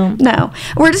 No.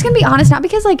 We're just gonna be honest, not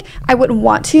because like I wouldn't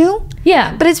want to,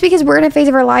 but it's because we're in a phase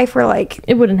of our life where like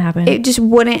it wouldn't happen. It just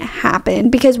wouldn't happen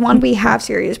because one, we have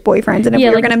serious boyfriends, and if we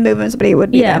were gonna move in with somebody, it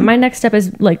would be them. My next step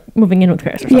is like moving in with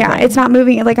Chris or something. It's not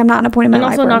moving, like I'm not in a point in my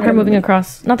life, and also not her moving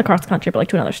across, not across the country, but like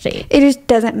to another state. It just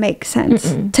doesn't make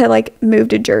sense to like move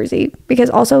to Jersey, because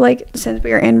also like since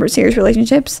we are in serious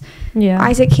relationships,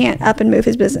 Isaac can't up and move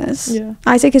his business.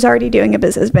 Isaac is already doing a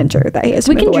business venture that he has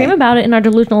to move away. We can dream about it in our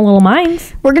delusional little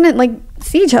minds. We're gonna like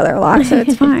see each other a lot, so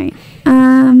it's fine.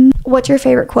 What's your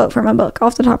favorite quote from a book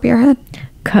off the top of your head?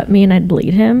 Cut me and I'd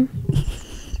bleed him.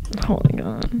 Oh my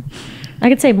god, I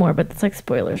could say more, but it's like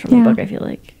spoilers from the book, I feel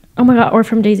like. Oh my god. Or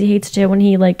from Daisy Hates Too, when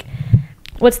he like,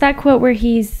 what's that quote where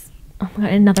he's, oh my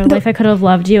god, another life I could have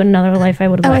loved you, another life I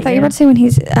would have I thought you were about to say when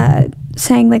he's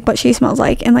saying like what she smells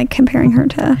like and like comparing her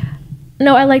to.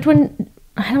 No, I liked when,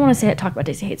 I don't want to talk about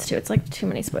Daisy Hates Too. It's like too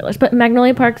many spoilers. But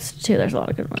Magnolia Parks too, there's a lot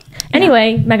of good ones.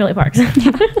 Anyway, Magnolia Parks.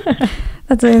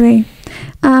 That's really.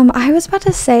 I was about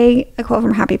to say a quote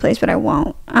from Happy Place, but I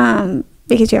won't.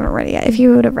 Because you haven't read it yet. If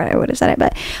you would have read it, I would have said it.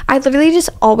 But I literally just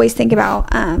always think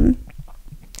about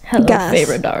hello, Gus.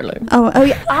 Favorite darling. Oh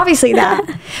yeah, obviously that.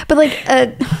 But like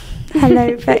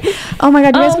hello. Oh my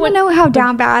god, do you guys want to know how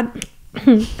down bad?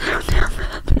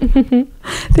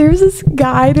 There's this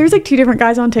guy, there's like two different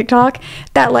guys on TikTok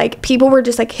that like people were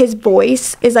just like, his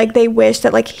voice is like, they wish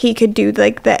that like he could do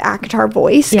like the ACOTAR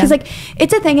voice, because like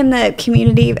it's a thing in the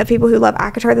community of people who love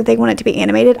ACOTAR that they want it to be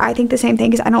animated. I think the same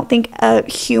thing, because I don't think a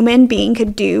human being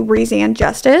could do Rezan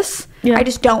justice. I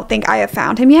just don't think I have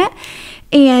found him yet,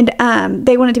 and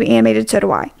they want it to be animated, so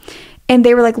do I. And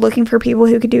they were like looking for people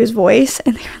who could do his voice,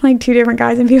 and they were like two different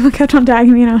guys, and people kept on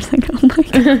tagging me, and I was like, oh my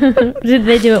god. Did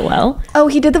they do it well? Oh,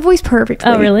 he did the voice perfectly.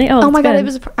 Oh really? Oh my god, it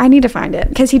was. I need to find it,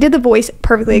 because he did the voice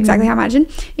perfectly, exactly how I imagined.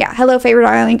 Yeah, hello favorite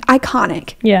darling,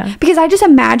 iconic. Yeah. Because I just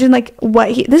imagine like what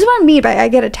he. This is what I mean by I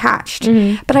get attached,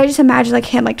 but I just imagine like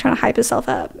him like trying to hype himself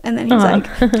up, and then he's like,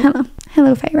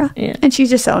 hello Feyre, and she's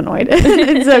just so annoyed.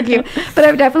 It's so cute. But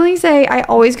I would definitely say I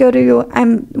always go to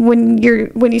when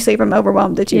you sleep, I'm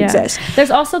overwhelmed that you exist.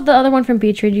 There's also the other one from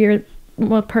Beach Read.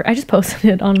 I just posted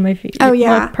it on my feed. Oh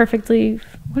yeah, perfectly.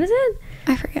 What is it?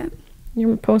 I forget.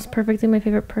 You're most perfectly my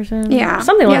favorite person. Yeah,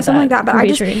 something like that. But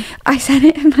I said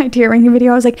it in my Dear Ranking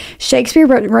video. I was like, Shakespeare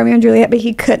wrote Romeo and Juliet, but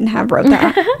he couldn't have wrote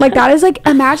that. Like that is like,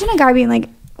 imagine a guy being like,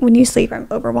 when you sleep, I'm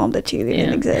overwhelmed that you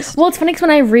even exist. Well, it's funny because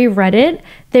when I reread it,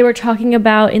 they were talking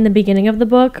about in the beginning of the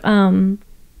book,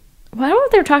 Well, I don't know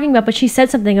what they were talking about, but she said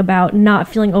something about not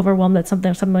feeling overwhelmed at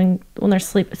something when they're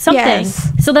asleep. Something.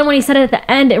 Yes. So then when he said it at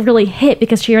the end, it really hit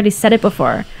because she already said it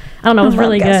before. I don't know. It was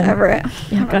really Gus good. Everett.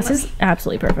 Yeah, Gus is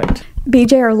absolutely perfect.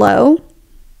 BJ or Lo?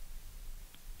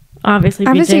 Obviously,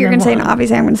 you're going to say,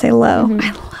 obviously, I'm going to say Lo. Mm-hmm.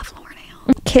 I love Lauren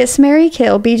Hill. Kiss, Marry,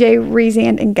 Kill, BJ,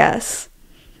 Rezand, and Gus.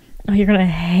 Oh, you're going to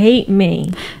hate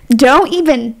me. Don't you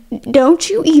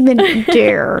even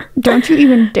dare. Don't you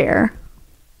even dare.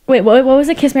 Wait, what was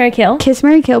it? Kiss, Marry, Kill? Kiss,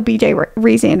 Marry, Kill, BJ,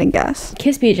 Rezand, and Gus.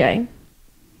 Kiss BJ.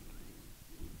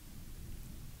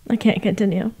 I can't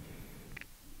continue.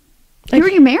 Who are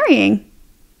you marrying?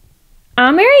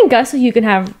 I'm marrying Gus so you can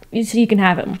have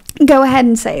him. Go ahead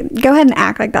and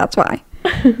act like that's why.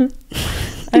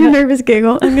 A nervous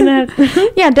giggle. I'm gonna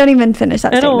have yeah, don't even finish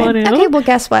that statement. Don't want to. Okay, well,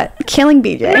 guess what? Killing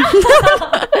BJ.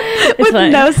 With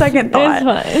fine. No second thought. It's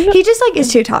fine. He just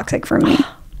is too toxic for me.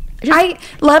 I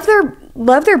love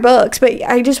their books, but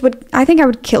I think I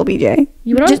would kill BJ.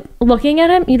 You don't just looking at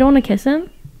him, you don't want to kiss him?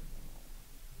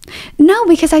 No,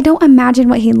 because I don't imagine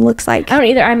what he looks like. I don't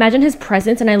either. I imagine his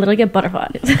presence and I literally get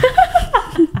butterflies.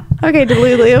 Okay,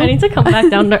 Delulu. I need to come back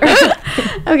down to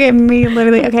earth. Okay, me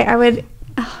literally. Okay, I would.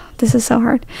 Oh, this is so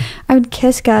hard. I would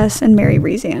kiss Gus and marry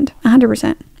Rezand.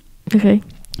 100%. Okay.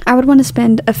 I would want to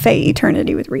spend a fey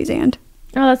eternity with Rezand.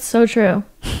 Oh, that's so true.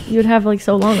 You would have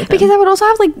so long with him. Because I would also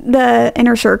have the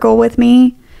inner circle with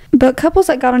me. But couples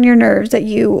that got on your nerves that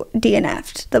you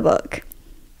DNF'd the book.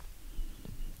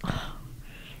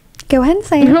 Go ahead and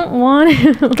say it. I don't want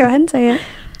to. Go ahead and say it.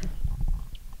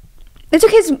 It's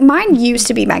okay. 'Cause mine used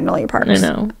to be Magnolia Parks. I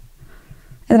know. And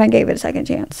then I gave it a second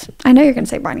chance. I know you're going to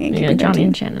say Bonnie and Cupid. Johnny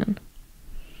and Shannon.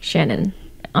 Shannon.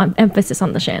 Emphasis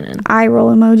on the Shannon. Eye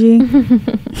roll emoji.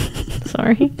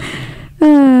 Sorry.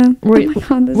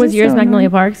 God, was yours Magnolia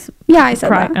Parks? Yeah, I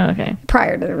said that. Oh, okay.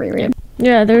 Prior to the reread.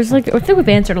 Yeah, there's I think we've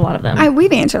answered a lot of them.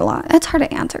 We've answered a lot. It's hard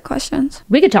to answer questions.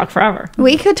 We could talk forever.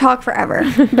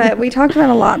 But we talked about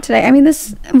a lot today. I mean,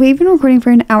 we've been recording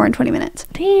for an hour and 20 minutes.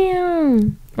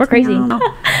 Damn. We're crazy. I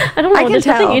don't know. There's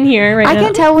nothing in here right now. I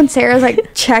can tell when Sarah's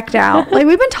checked out.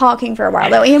 We've been talking for a while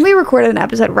though, and we recorded an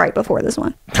episode right before this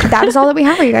one. That is all that we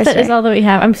have for you guys today. That is all that we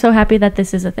have. I'm so happy that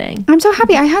this is a thing. I'm so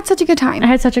happy. I had such a good time. I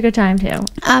had such a good time too.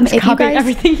 If you guys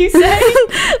everything you say.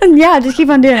 Yeah, just keep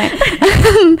on doing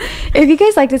it. If you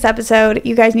guys like this episode,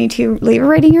 you guys need to leave a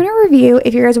rating and a review.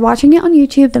 If you guys are watching it on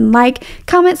YouTube, then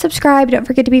comment, subscribe. Don't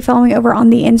forget to be following over on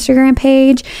the Instagram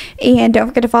page, and don't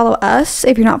forget to follow us.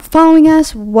 If you're not following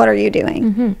us, what are you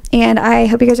doing? Mm-hmm. And I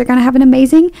hope you guys are going to have an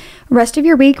amazing rest of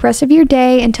your week, rest of your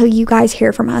day, until you guys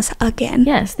hear from us again.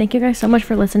 Yes, thank you guys so much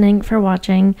for listening, for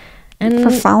watching, and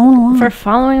for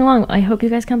following along. I hope you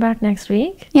guys come back next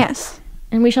week. Yes.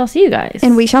 And we shall see you guys.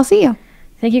 And we shall see you.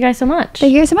 Thank you guys so much.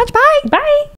 Thank you guys so much. Bye. Bye.